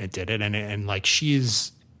on and did it. And like,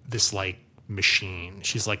 she's this like machine.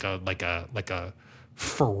 She's like a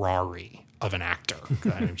Ferrari of an actor.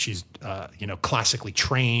 I mean, she's classically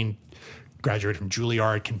trained, graduated from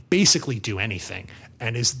Juilliard, can basically do anything,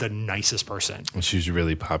 and is the nicest person. She was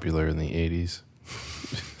really popular in the 80s.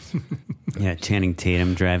 Yeah, Channing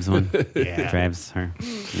Tatum drives one. Yeah. Drives her.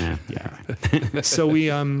 Yeah. So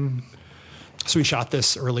we shot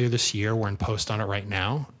this earlier this year. We're in post on it right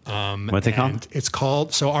now. What's it called? It's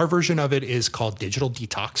called, so our version of it is called Digital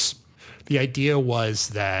Detox. The idea was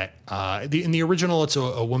that in the original, it's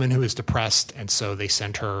a woman who is depressed, and so they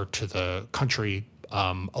send her to the country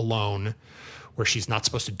alone, where she's not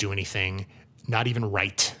supposed to do anything, not even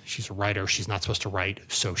write. She's a writer. She's not supposed to write,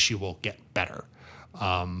 so she will get better.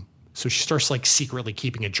 So she starts like secretly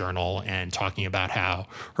keeping a journal and talking about how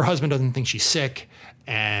her husband doesn't think she's sick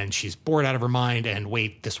and she's bored out of her mind. And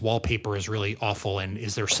wait, this wallpaper is really awful. And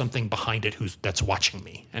is there something behind it that's watching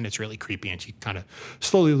me? And it's really creepy. And she kind of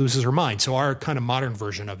slowly loses her mind. So our kind of modern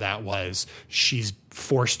version of that was she's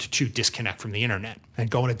forced to disconnect from the internet and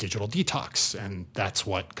go on a digital detox. And that's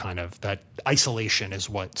what that isolation is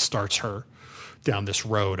what starts her down this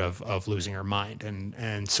road of losing her mind.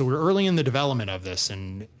 And so we're early in the development of this,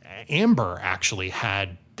 and Amber actually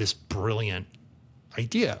had this brilliant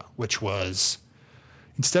idea, which was,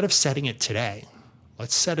 instead of setting it today,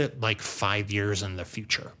 let's set it like 5 years in the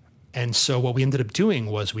future. And so what we ended up doing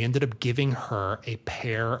was we ended up giving her a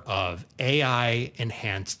pair of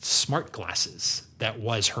AI-enhanced smart glasses that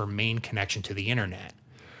was her main connection to the internet.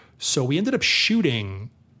 So we ended up shooting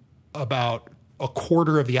about a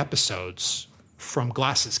quarter of the episodes from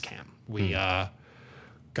Glasses Cam. We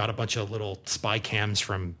got a bunch of little spy cams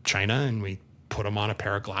from China, and we put them on a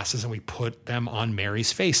pair of glasses, and we put them on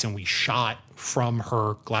Mary's face, and we shot from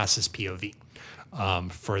her glasses POV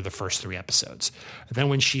for the first 3 episodes. And then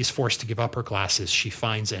when she's forced to give up her glasses, she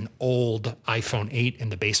finds an old iPhone 8 in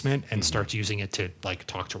the basement and starts using it to like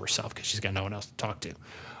talk to herself because she's got no one else to talk to.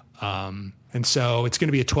 And so it's going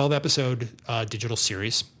to be a 12-episode digital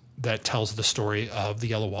series that tells the story of the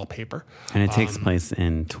yellow wallpaper. And it takes place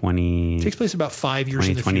in It takes place about 5 years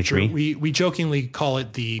in the future. 2023? We jokingly call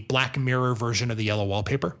it the Black Mirror version of the yellow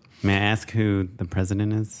wallpaper. May I ask who the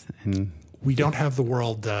president is? And We don't have the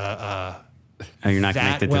world you're not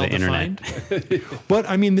that connected well to the internet. defined. But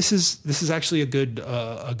I mean, this is actually a good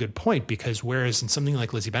point, because whereas in something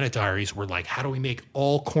like Lizzie Bennet Diaries, we're like, how do we make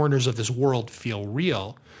all corners of this world feel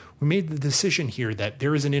real? We made the decision here that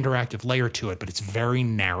there is an interactive layer to it, but it's very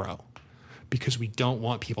narrow because we don't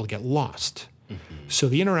want people to get lost. So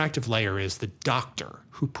the interactive layer is the doctor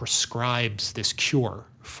who prescribes this cure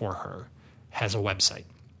for her has a website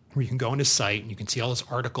where you can go on his site and you can see all his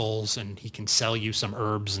articles, and he can sell you some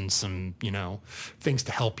herbs and some, things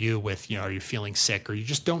to help you with, are you feeling sick or you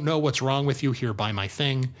just don't know what's wrong with you, here, buy my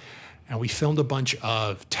thing. And we filmed a bunch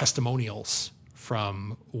of testimonials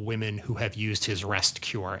from women who have used his rest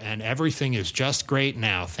cure, and everything is just great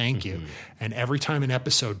now. Thank you. And every time an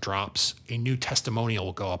episode drops, a new testimonial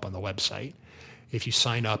will go up on the website. If you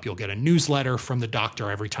sign up, you'll get a newsletter from the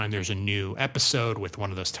doctor every time there's a new episode with one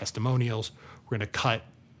of those testimonials. We're going to cut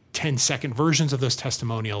 10-second versions of those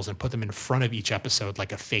testimonials and put them in front of each episode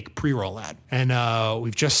like a fake pre-roll ad. And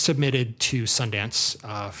we've just submitted to Sundance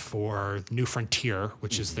for New Frontier,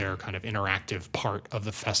 which is their kind of interactive part of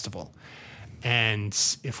the festival. And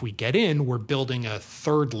if we get in, we're building a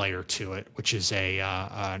third layer to it, which is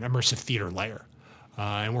an immersive theater layer.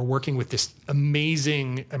 And we're working with this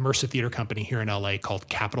amazing immersive theater company here in LA called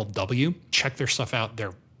Capital W. Check their stuff out.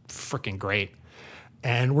 They're freaking great.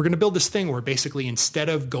 And we're going to build this thing where basically instead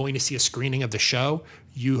of going to see a screening of the show,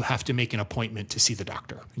 you have to make an appointment to see the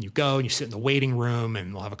doctor. And you go and you sit in the waiting room,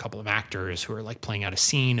 and we'll have a couple of actors who are like playing out a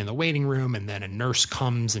scene in the waiting room. And then a nurse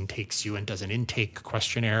comes and takes you and does an intake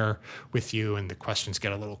questionnaire with you. And the questions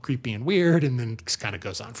get a little creepy and weird, and then it kind of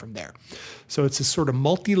goes on from there. So it's a sort of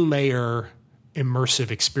multi-layer immersive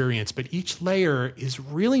experience, but each layer is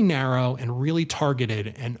really narrow and really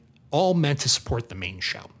targeted and all meant to support the main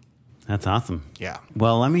show. That's awesome. Yeah.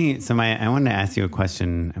 Well, I wanted to ask you a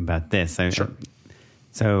question about this. Sure.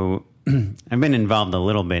 So I've been involved a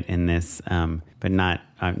little bit in this, but not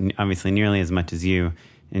obviously nearly as much as you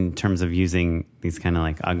in terms of using these kind of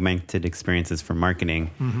like augmented experiences for marketing.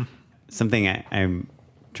 Mm-hmm. Something I'm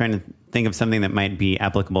trying to think of something that might be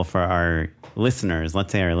applicable for our listeners.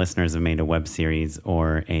 Let's say our listeners have made a web series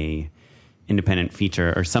or a independent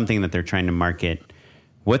feature or something that they're trying to market.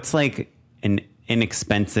 What's like an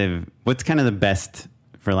inexpensive, what's kind of the best,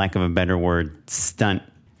 for lack of a better word, stunt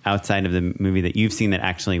outside of the movie that you've seen that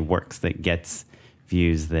actually works, that gets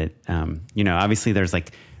views, that, obviously there's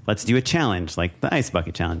like, let's do a challenge, like the Ice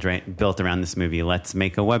Bucket Challenge, right? Built around this movie. Let's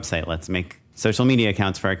make a website. Let's make social media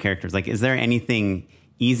accounts for our characters. Like, is there anything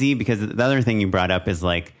easy? Because the other thing you brought up is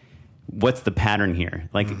like, what's the pattern here?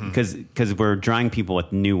 Like, because we're drawing people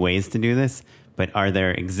with new ways to do this, but are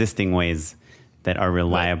there existing ways that are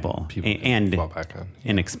reliable and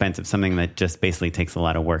inexpensive, something that just basically takes a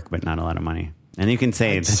lot of work but not a lot of money? And you can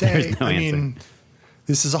say there's no answer. Mean,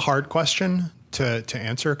 this is a hard question to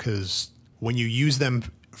answer, because when you use them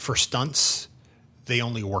for stunts, they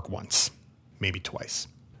only work once, maybe twice,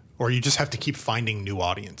 or you just have to keep finding new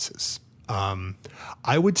audiences.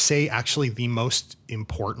 I would say actually the most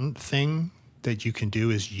important thing that you can do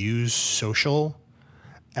is use social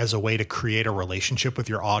as a way to create a relationship with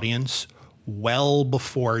your audience well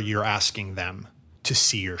before you're asking them to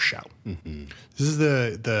see your show. Mm-hmm. This is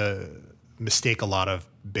the mistake a lot of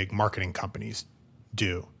big marketing companies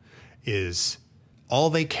do, is all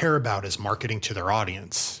they care about is marketing to their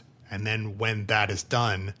audience. And then when that is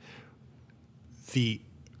done, the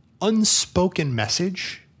unspoken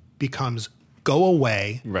message becomes, go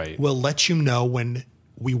away. Right. We'll let you know when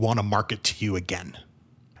we want to market to you again.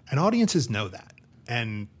 And audiences know that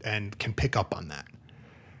and can pick up on that.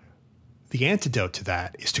 The antidote to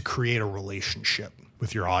that is to create a relationship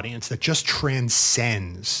with your audience that just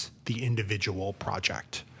transcends the individual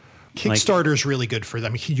project. Kickstarter is really good for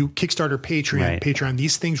them. Kickstarter, Patreon, Right. Patreon,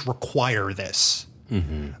 these things require this.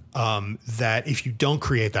 Mm-hmm. That if you don't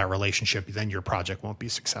create that relationship, then your project won't be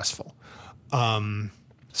successful.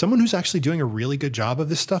 Someone who's actually doing a really good job of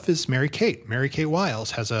this stuff is Mary Kate. Mary Kate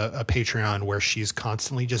Wiles has a Patreon where she's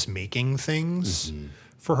constantly just making things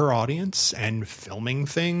for her audience and filming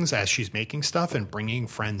things as she's making stuff and bringing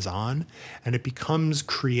friends on. And it becomes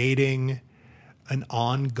creating an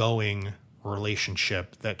ongoing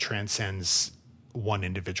relationship that transcends one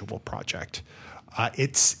individual project.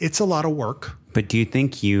 It's a lot of work. But do you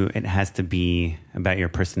think it has to be about your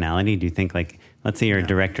personality? Do you think, like, let's say you're a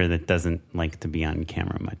director that doesn't like to be on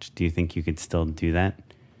camera much. Do you think you could still do that?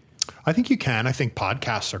 I think you can. I think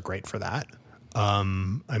podcasts are great for that.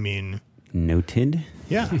 Noted.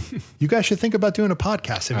 Yeah. You guys should think about doing a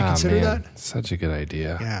podcast. Have you considered that? Such a good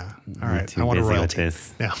idea. Yeah. All right. Too I want a busy royalty.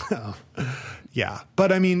 with this. Yeah. Yeah.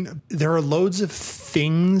 But there are loads of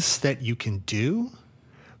things that you can do,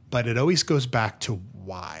 but it always goes back to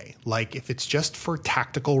why. Like, if it's just for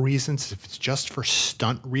tactical reasons, if it's just for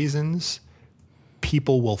stunt reasons,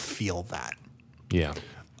 people will feel that. Yeah.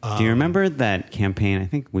 Do you remember that campaign? I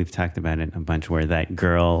think we've talked about it a bunch, where that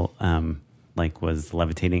girl was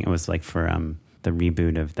levitating. It was like for the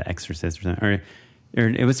reboot of The Exorcist or something. Or Or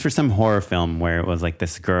it was for some horror film where it was like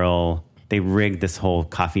this girl, they rigged this whole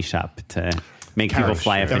coffee shop to make people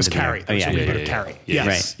fly up that was into the air. Carrie. That was a reboot of Carrie. Yes.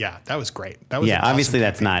 Right. Yeah, that was great. That was an obviously awesome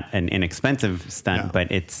that's campaign. not an inexpensive stunt, but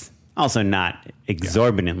it's also not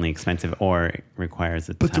exorbitantly expensive or requires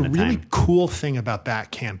a ton of time. But the really cool thing about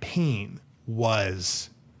that campaign was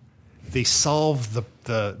they solved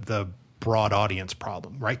the broad audience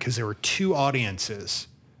problem, right? Because there were two audiences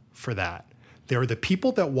for that. There are the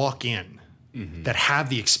people that walk in that have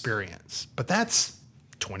the experience, but that's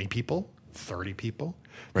 20 people, 30 people.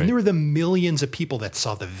 Right. And there were the millions of people that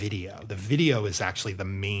saw the video. The video is actually the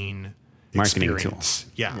main Marketing experience.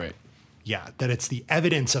 tool. Yeah. Right. Yeah. That it's the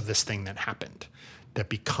evidence of this thing that happened that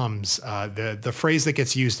becomes the phrase that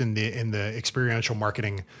gets used in the experiential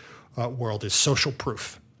marketing world is social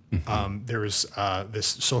proof. There is this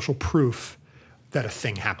social proof that a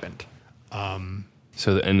thing happened.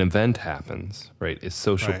 So an event happens, right? Is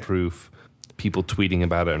social Right. proof people tweeting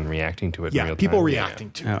about it and reacting to it in real time? People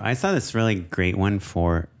reacting to it. Oh, I saw this really great one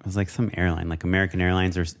for, it was like some airline, like American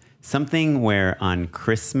Airlines or something, where on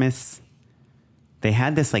Christmas they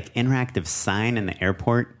had this like interactive sign in the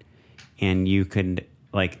airport, and you could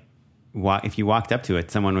like if you walked up to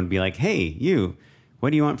it, someone would be like, "Hey, you,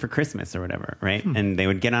 what do you want for Christmas?" or whatever, right? And they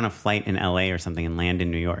would get on a flight in LA or something and land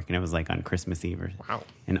in New York, and it was like on Christmas Eve. Wow.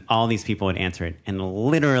 And all these people would answer it, and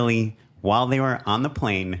literally while they were on the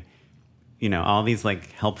plane, you know, all these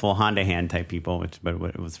like helpful Honda hand type people, but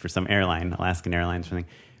it was for some airline, Alaskan Airlines or something,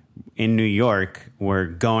 in New York were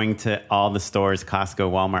going to all the stores,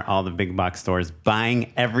 Costco, Walmart, all the big box stores,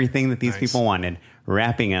 buying everything that these people wanted,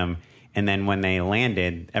 wrapping them. And then when they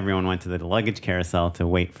landed, everyone went to the luggage carousel to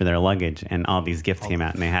wait for their luggage, and all these gifts came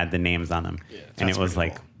out, and they had the names on them. And it was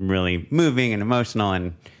like really moving and emotional.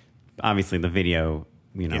 And obviously the video,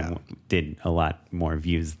 you know, did a lot more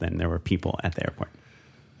views than there were people at the airport.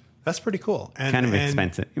 That's pretty cool. And kind of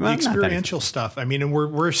expensive. The Well, not that experiential expensive. stuff. I mean, and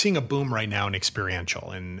we're seeing a boom right now in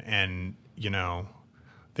experiential, and you know,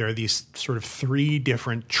 there are these sort of three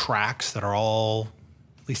different tracks that are all,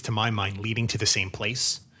 at least to my mind, leading to the same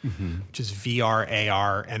place, which is VR,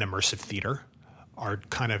 AR, and immersive theater, are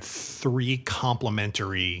kind of three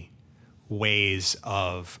complementary ways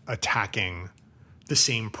of attacking the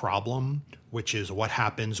same problem, which is what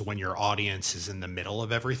happens when your audience is in the middle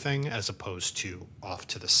of everything as opposed to off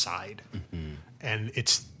to the side. And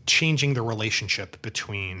it's changing the relationship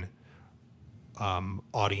between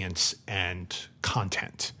audience and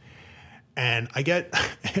content. And I get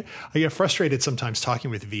frustrated sometimes talking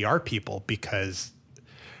with VR people because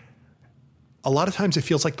a lot of times it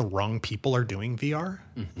feels like the wrong people are doing VR.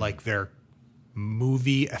 Like they're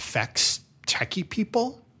movie effects techie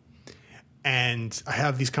people. And I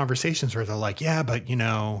have these conversations where they're like, yeah, but you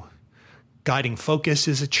know, guiding focus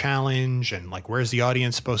is a challenge, and like, where's the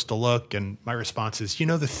audience supposed to look? And my response is, you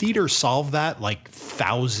know, the theater solved that like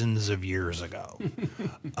thousands of years ago.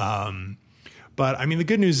 But I mean, the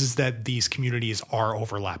good news is that these communities are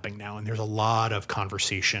overlapping now, and there's a lot of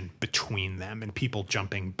conversation between them and people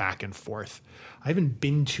jumping back and forth. I haven't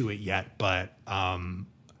been to it yet, but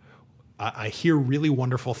I hear really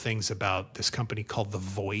wonderful things about this company called The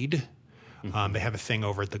Void. They have a thing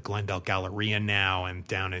over at the Glendale Galleria now and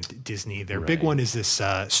down at Disney. Their big one is this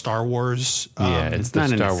Star Wars. It's not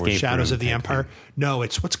the an Star escape Wars. Shadows room of the type Empire. thing. No,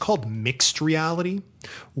 it's what's called mixed reality,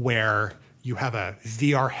 where you have a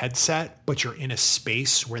VR headset, but you're in a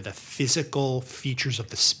space where the physical features of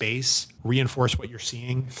the space reinforce what you're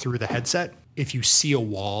seeing through the headset. If you see a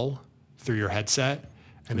wall through your headset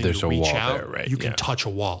and then There's you a reach wall out, there, right? you can Yeah. touch a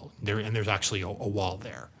wall there, and there's actually a wall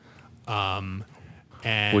there.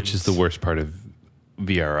 And Which is the worst part of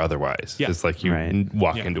VR otherwise. Yeah. It's like you Right.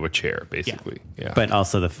 walk Yeah. into a chair, basically. Yeah. But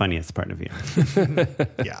also the funniest part of you.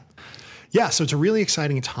 Yeah, so it's a really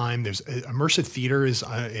exciting time. There's immersive theater is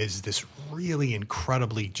this really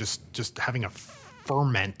incredibly just having a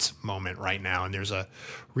ferment moment right now, and there's a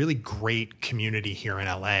really great community here in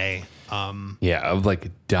LA. Of like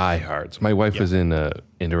diehards. My wife was in a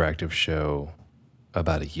interactive show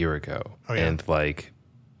about a year ago, and like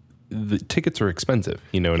the tickets are expensive.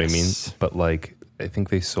 You know what I mean? But like I think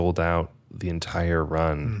they sold out the entire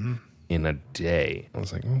run in a day. I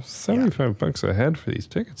was like, $75 a head for these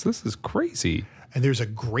tickets. This is crazy. And there's a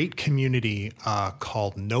great community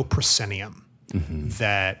called No Proscenium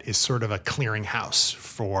that is sort of a clearinghouse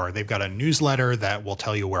for. They've got a newsletter that will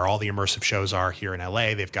tell you where all the immersive shows are here in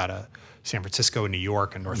LA. They've got a San Francisco and New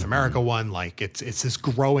York and North America one. Like it's this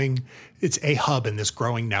growing, it's a hub in this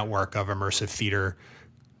growing network of immersive theater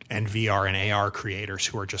and VR and AR creators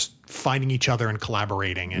who are just finding each other and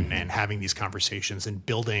collaborating and having these conversations and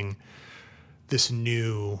building this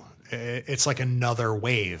new it's like another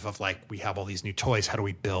wave of like, we have all these new toys. How do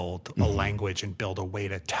we build a language and build a way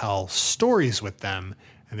to tell stories with them?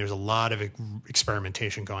 And there's a lot of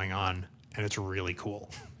experimentation going on, and it's really cool.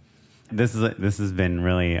 This has been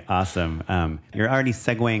really awesome. You're already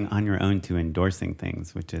segueing on your own to endorsing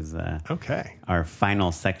things, which is okay. Our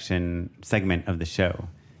final segment of the show,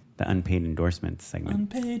 the unpaid endorsements segment.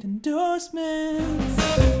 Unpaid endorsements.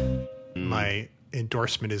 My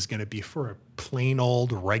endorsement is going to be for a plain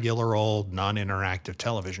old, regular old, non-interactive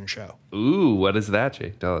television show. Ooh, what is that, Jay?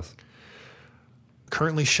 Tell us.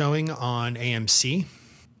 Currently showing on AMC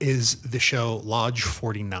is the show Lodge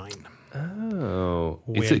 49. Oh,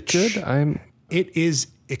 is it good? It is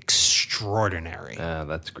extraordinary.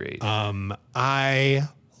 That's great. I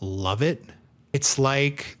love it. It's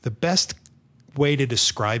like, the best way to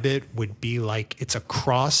describe it would be like it's a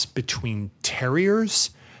cross between terriers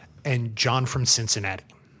and John from Cincinnati.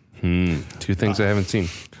 Two things I haven't seen.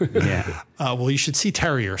 Yeah. Well, you should see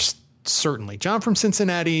Terriers, certainly. John from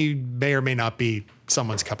Cincinnati may or may not be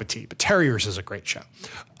someone's cup of tea, but Terriers is a great show.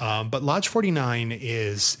 But Lodge 49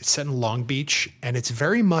 it's set in Long Beach, and it's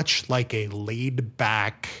very much like a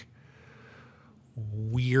laid-back,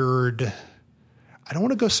 weird, I don't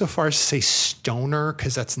want to go so far as to say stoner,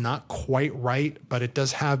 because that's not quite right, but it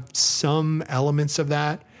does have some elements of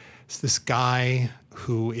that. It's this guy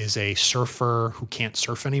who is a surfer who can't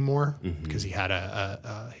surf anymore because he had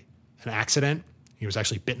an accident. He was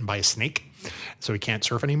actually bitten by a snake, so he can't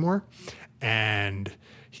surf anymore. And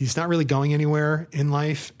he's not really going anywhere in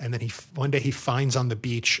life. And then one day he finds on the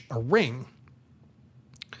beach a ring,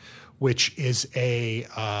 which is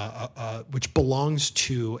which belongs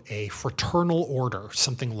to a fraternal order,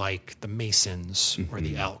 something like the Masons or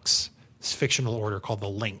the Elks. This fictional order called the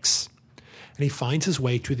Lynx. And he finds his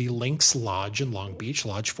way to the Lynx Lodge in Long Beach,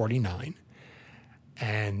 Lodge 49.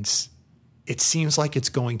 And it seems like it's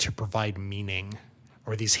going to provide meaning,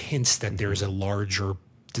 or these hints that there's a larger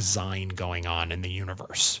design going on in the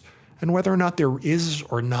universe. And whether or not there is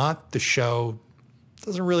or not, the show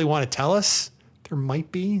doesn't really want to tell us. There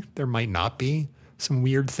might be, there might not be. Some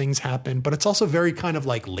weird things happen, but it's also very kind of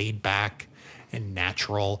like laid back and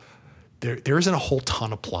natural. There isn't a whole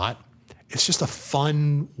ton of plot. It's just a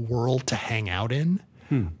fun world to hang out in.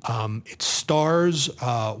 It stars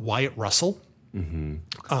Wyatt Russell.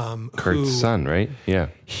 Kurt's son, right? Yeah.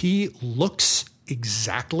 He looks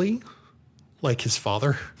exactly like his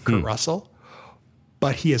father, Kurt Russell,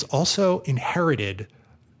 but he has also inherited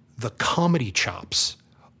the comedy chops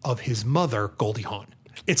of his mother, Goldie Hawn.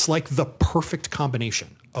 It's like the perfect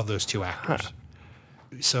combination of those two actors.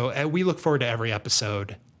 So we look forward to every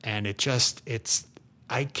episode, and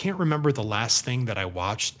I can't remember the last thing that I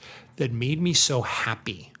watched that made me so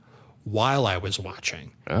happy while I was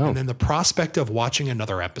watching. Oh. And then the prospect of watching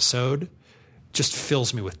another episode just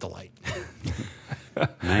fills me with delight.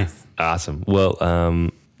 Nice. Awesome. Well,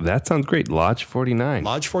 that sounds great. Lodge 49.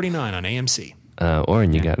 Lodge 49 on AMC.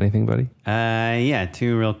 Oren, you got anything, buddy? Yeah,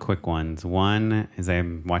 two real quick ones. One is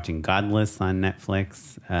I'm watching Godless on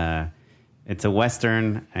Netflix. It's a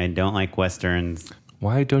Western. I don't like Westerns.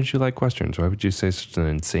 Why don't you like Westerns? Why would you say such an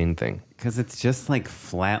insane thing? Because it's just like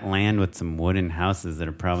flat land with some wooden houses that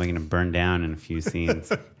are probably going to burn down in a few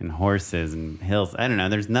scenes, and horses and hills. I don't know.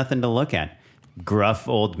 There's nothing to look at. Gruff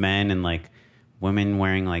old men and like women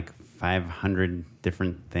wearing like 500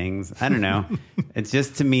 different things. I don't know. It's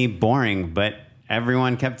just, to me, boring. But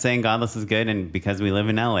everyone kept saying Godless is good. And because we live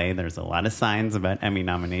in LA, there's a lot of signs about Emmy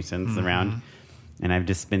nominations around. And I've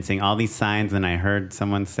just been seeing all these signs. And I heard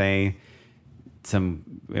someone say, some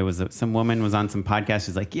woman was on some podcast.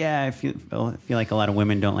 She's like, yeah, I feel like a lot of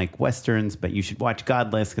women don't like Westerns, but you should watch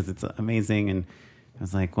Godless because it's amazing. And I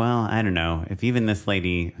was like, well, I don't know. If even this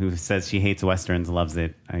lady who says she hates Westerns loves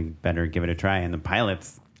it, I better give it a try. And the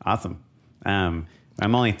pilot's awesome. I'm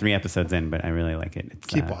only 3 episodes in, but I really like it.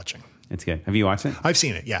 Keep watching. It's good. Have you watched it? I've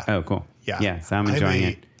seen it, yeah. Oh, cool. Yeah. So I'm enjoying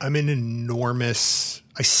it. I'm an enormous...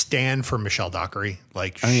 I stand for Michelle Dockery.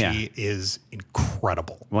 Like, she is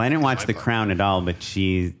incredible. Well, I didn't watch The Crown at all, but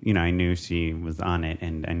she, I knew she was on it,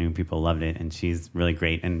 and I knew people loved it, and she's really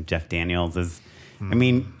great. And Jeff Daniels is... I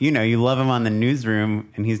mean, you love him on The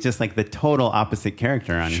Newsroom, and he's just like the total opposite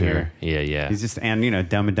character on here. Yeah. He's just, and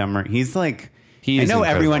Dumb and Dumber. He's like... He I is know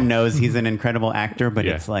incredible. everyone knows he's an incredible actor, but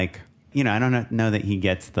it's like... I don't know that he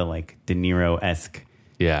gets the like De Niro-esque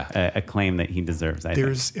acclaim that he deserves. I think.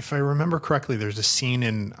 If I remember correctly, there's a scene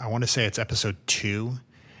in, I want to say it's episode 2,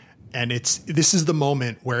 and this is the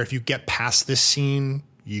moment where if you get past this scene,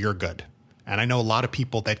 you're good. And I know a lot of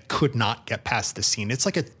people that could not get past this scene. It's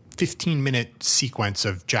like a 15-minute sequence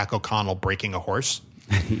of Jack O'Connell breaking a horse.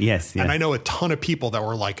 Yes. And I know a ton of people that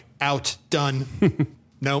were like, out, done.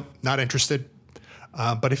 nope, not interested.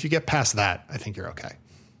 But if you get past that, I think you're okay.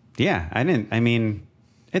 Yeah,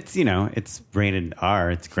 it's, it's rated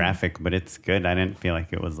R, it's graphic, but it's good. I didn't feel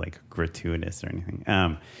like it was like gratuitous or anything.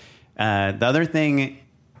 The other thing,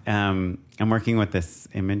 I'm working with this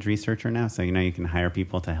image researcher now. So, you can hire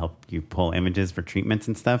people to help you pull images for treatments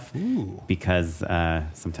and stuff. Ooh. Because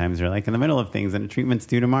sometimes you're like in the middle of things and a treatment's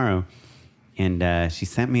due tomorrow. And she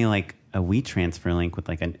sent me like a WeTransfer link with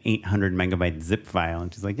like an 800 megabyte zip file.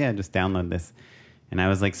 And she's like, yeah, just download this. And I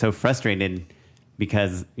was like so frustrated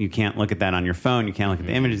because you can't look at that on your phone. You can't look at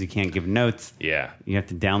the images. You can't give notes. Yeah. You have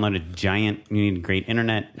to download you need great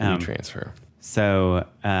internet. WeTransfer. So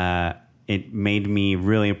it made me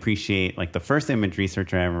really appreciate, like the first image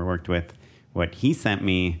researcher I ever worked with, what he sent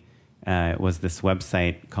me was this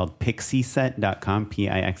website called pixieset.com,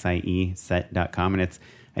 Pixie set.com. And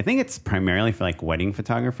I think it's primarily for like wedding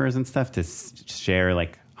photographers and stuff to share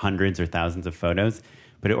like hundreds or thousands of photos.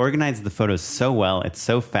 But it organizes the photos so well. It's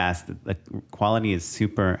so fast. The quality is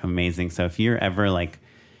super amazing. So if you're ever like,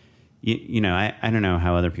 I don't know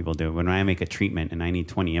how other people do it. When I make a treatment and I need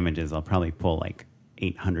 20 images, I'll probably pull like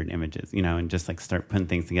 800 images, and just like start putting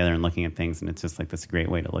things together and looking at things. And it's just like this great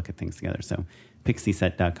way to look at things together. So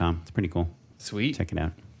pixieset.com. It's pretty cool. Sweet. Check it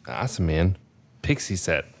out. Awesome, man. Pixie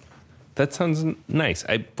Set. That sounds nice.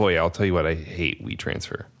 I'll tell you what, I hate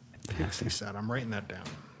WeTransfer. Pixie Set. I'm writing that down.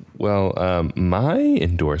 Well, my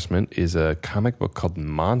endorsement is a comic book called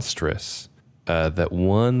Monstrous that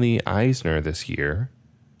won the Eisner this year.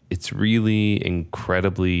 It's really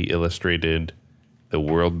incredibly illustrated. The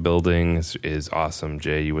world building is awesome,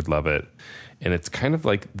 Jay. You would love it. And it's kind of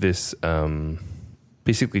like this,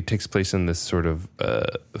 basically takes place in this sort of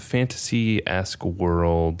fantasy-esque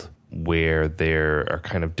world where there are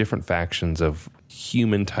kind of different factions of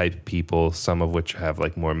human type people, some of which have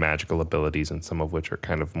like more magical abilities and some of which are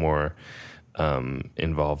kind of more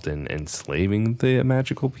involved in enslaving the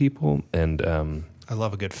magical people. And I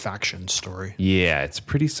love a good faction story. yeah, it's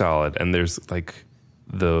pretty solid. And there's like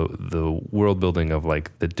the world building of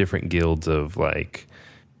like the different guilds of like,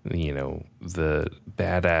 the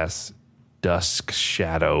badass dusk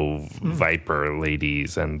shadow viper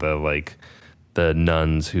ladies and the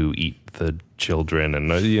nuns who eat the children, and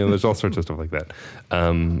there's all sorts of stuff like that.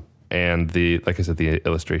 And like I said, the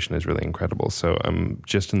illustration is really incredible. So I'm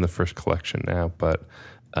just in the first collection now, but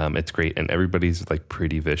it's great, and everybody's like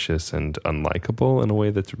pretty vicious and unlikable in a way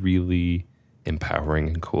that's really empowering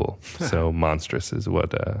and cool. So Monstrous is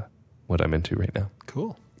what I'm into right now.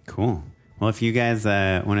 Cool. Well, if you guys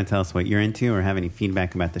want to tell us what you're into or have any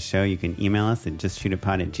feedback about the show, you can email us at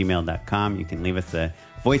justshootitpod@gmail.com. You can leave us a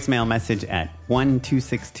voicemail message at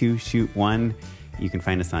 1262-SHOOT1. You can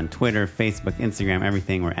find us on Twitter, Facebook, Instagram,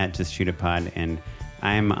 everything. We're at JustShootItPod, and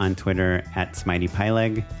I'm on Twitter at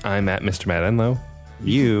SmiteyPyleg. I'm at Mr. Matt Enlow.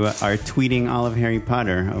 You are tweeting all of Harry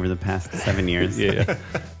Potter over the past 7 years. Yeah.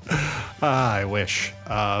 I wish.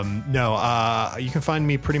 You can find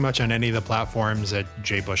me pretty much on any of the platforms at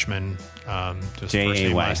Jay Bushman. Just J-A-Y. first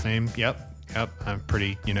name, last name. Yep. I'm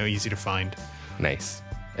pretty, easy to find. Nice.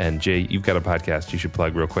 And Jay, you've got a podcast you should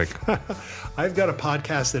plug real quick. I've got a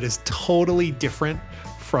podcast that is totally different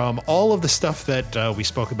from all of the stuff that we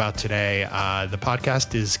spoke about today. The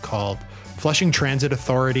podcast is called Flushing Transit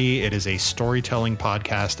Authority. It is a storytelling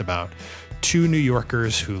podcast about two New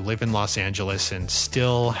Yorkers who live in Los Angeles and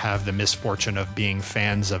still have the misfortune of being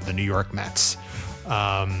fans of the New York Mets.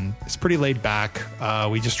 It's pretty laid back.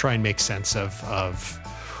 We just try and make sense of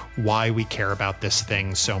why we care about this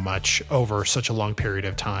thing so much over such a long period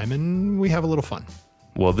of time, and we have a little fun.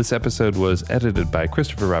 Well, this episode was edited by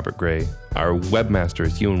Christopher Robert Gray. Our webmaster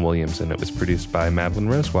is Ewan Williams, and it was produced by Madeline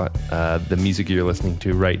Rosewat. The music you're listening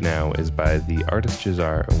to right now is by the artist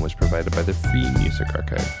Jazar and was provided by the Free Music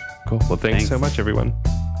Archive. Cool. Well, thanks so much, everyone.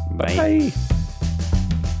 Bye. Bye.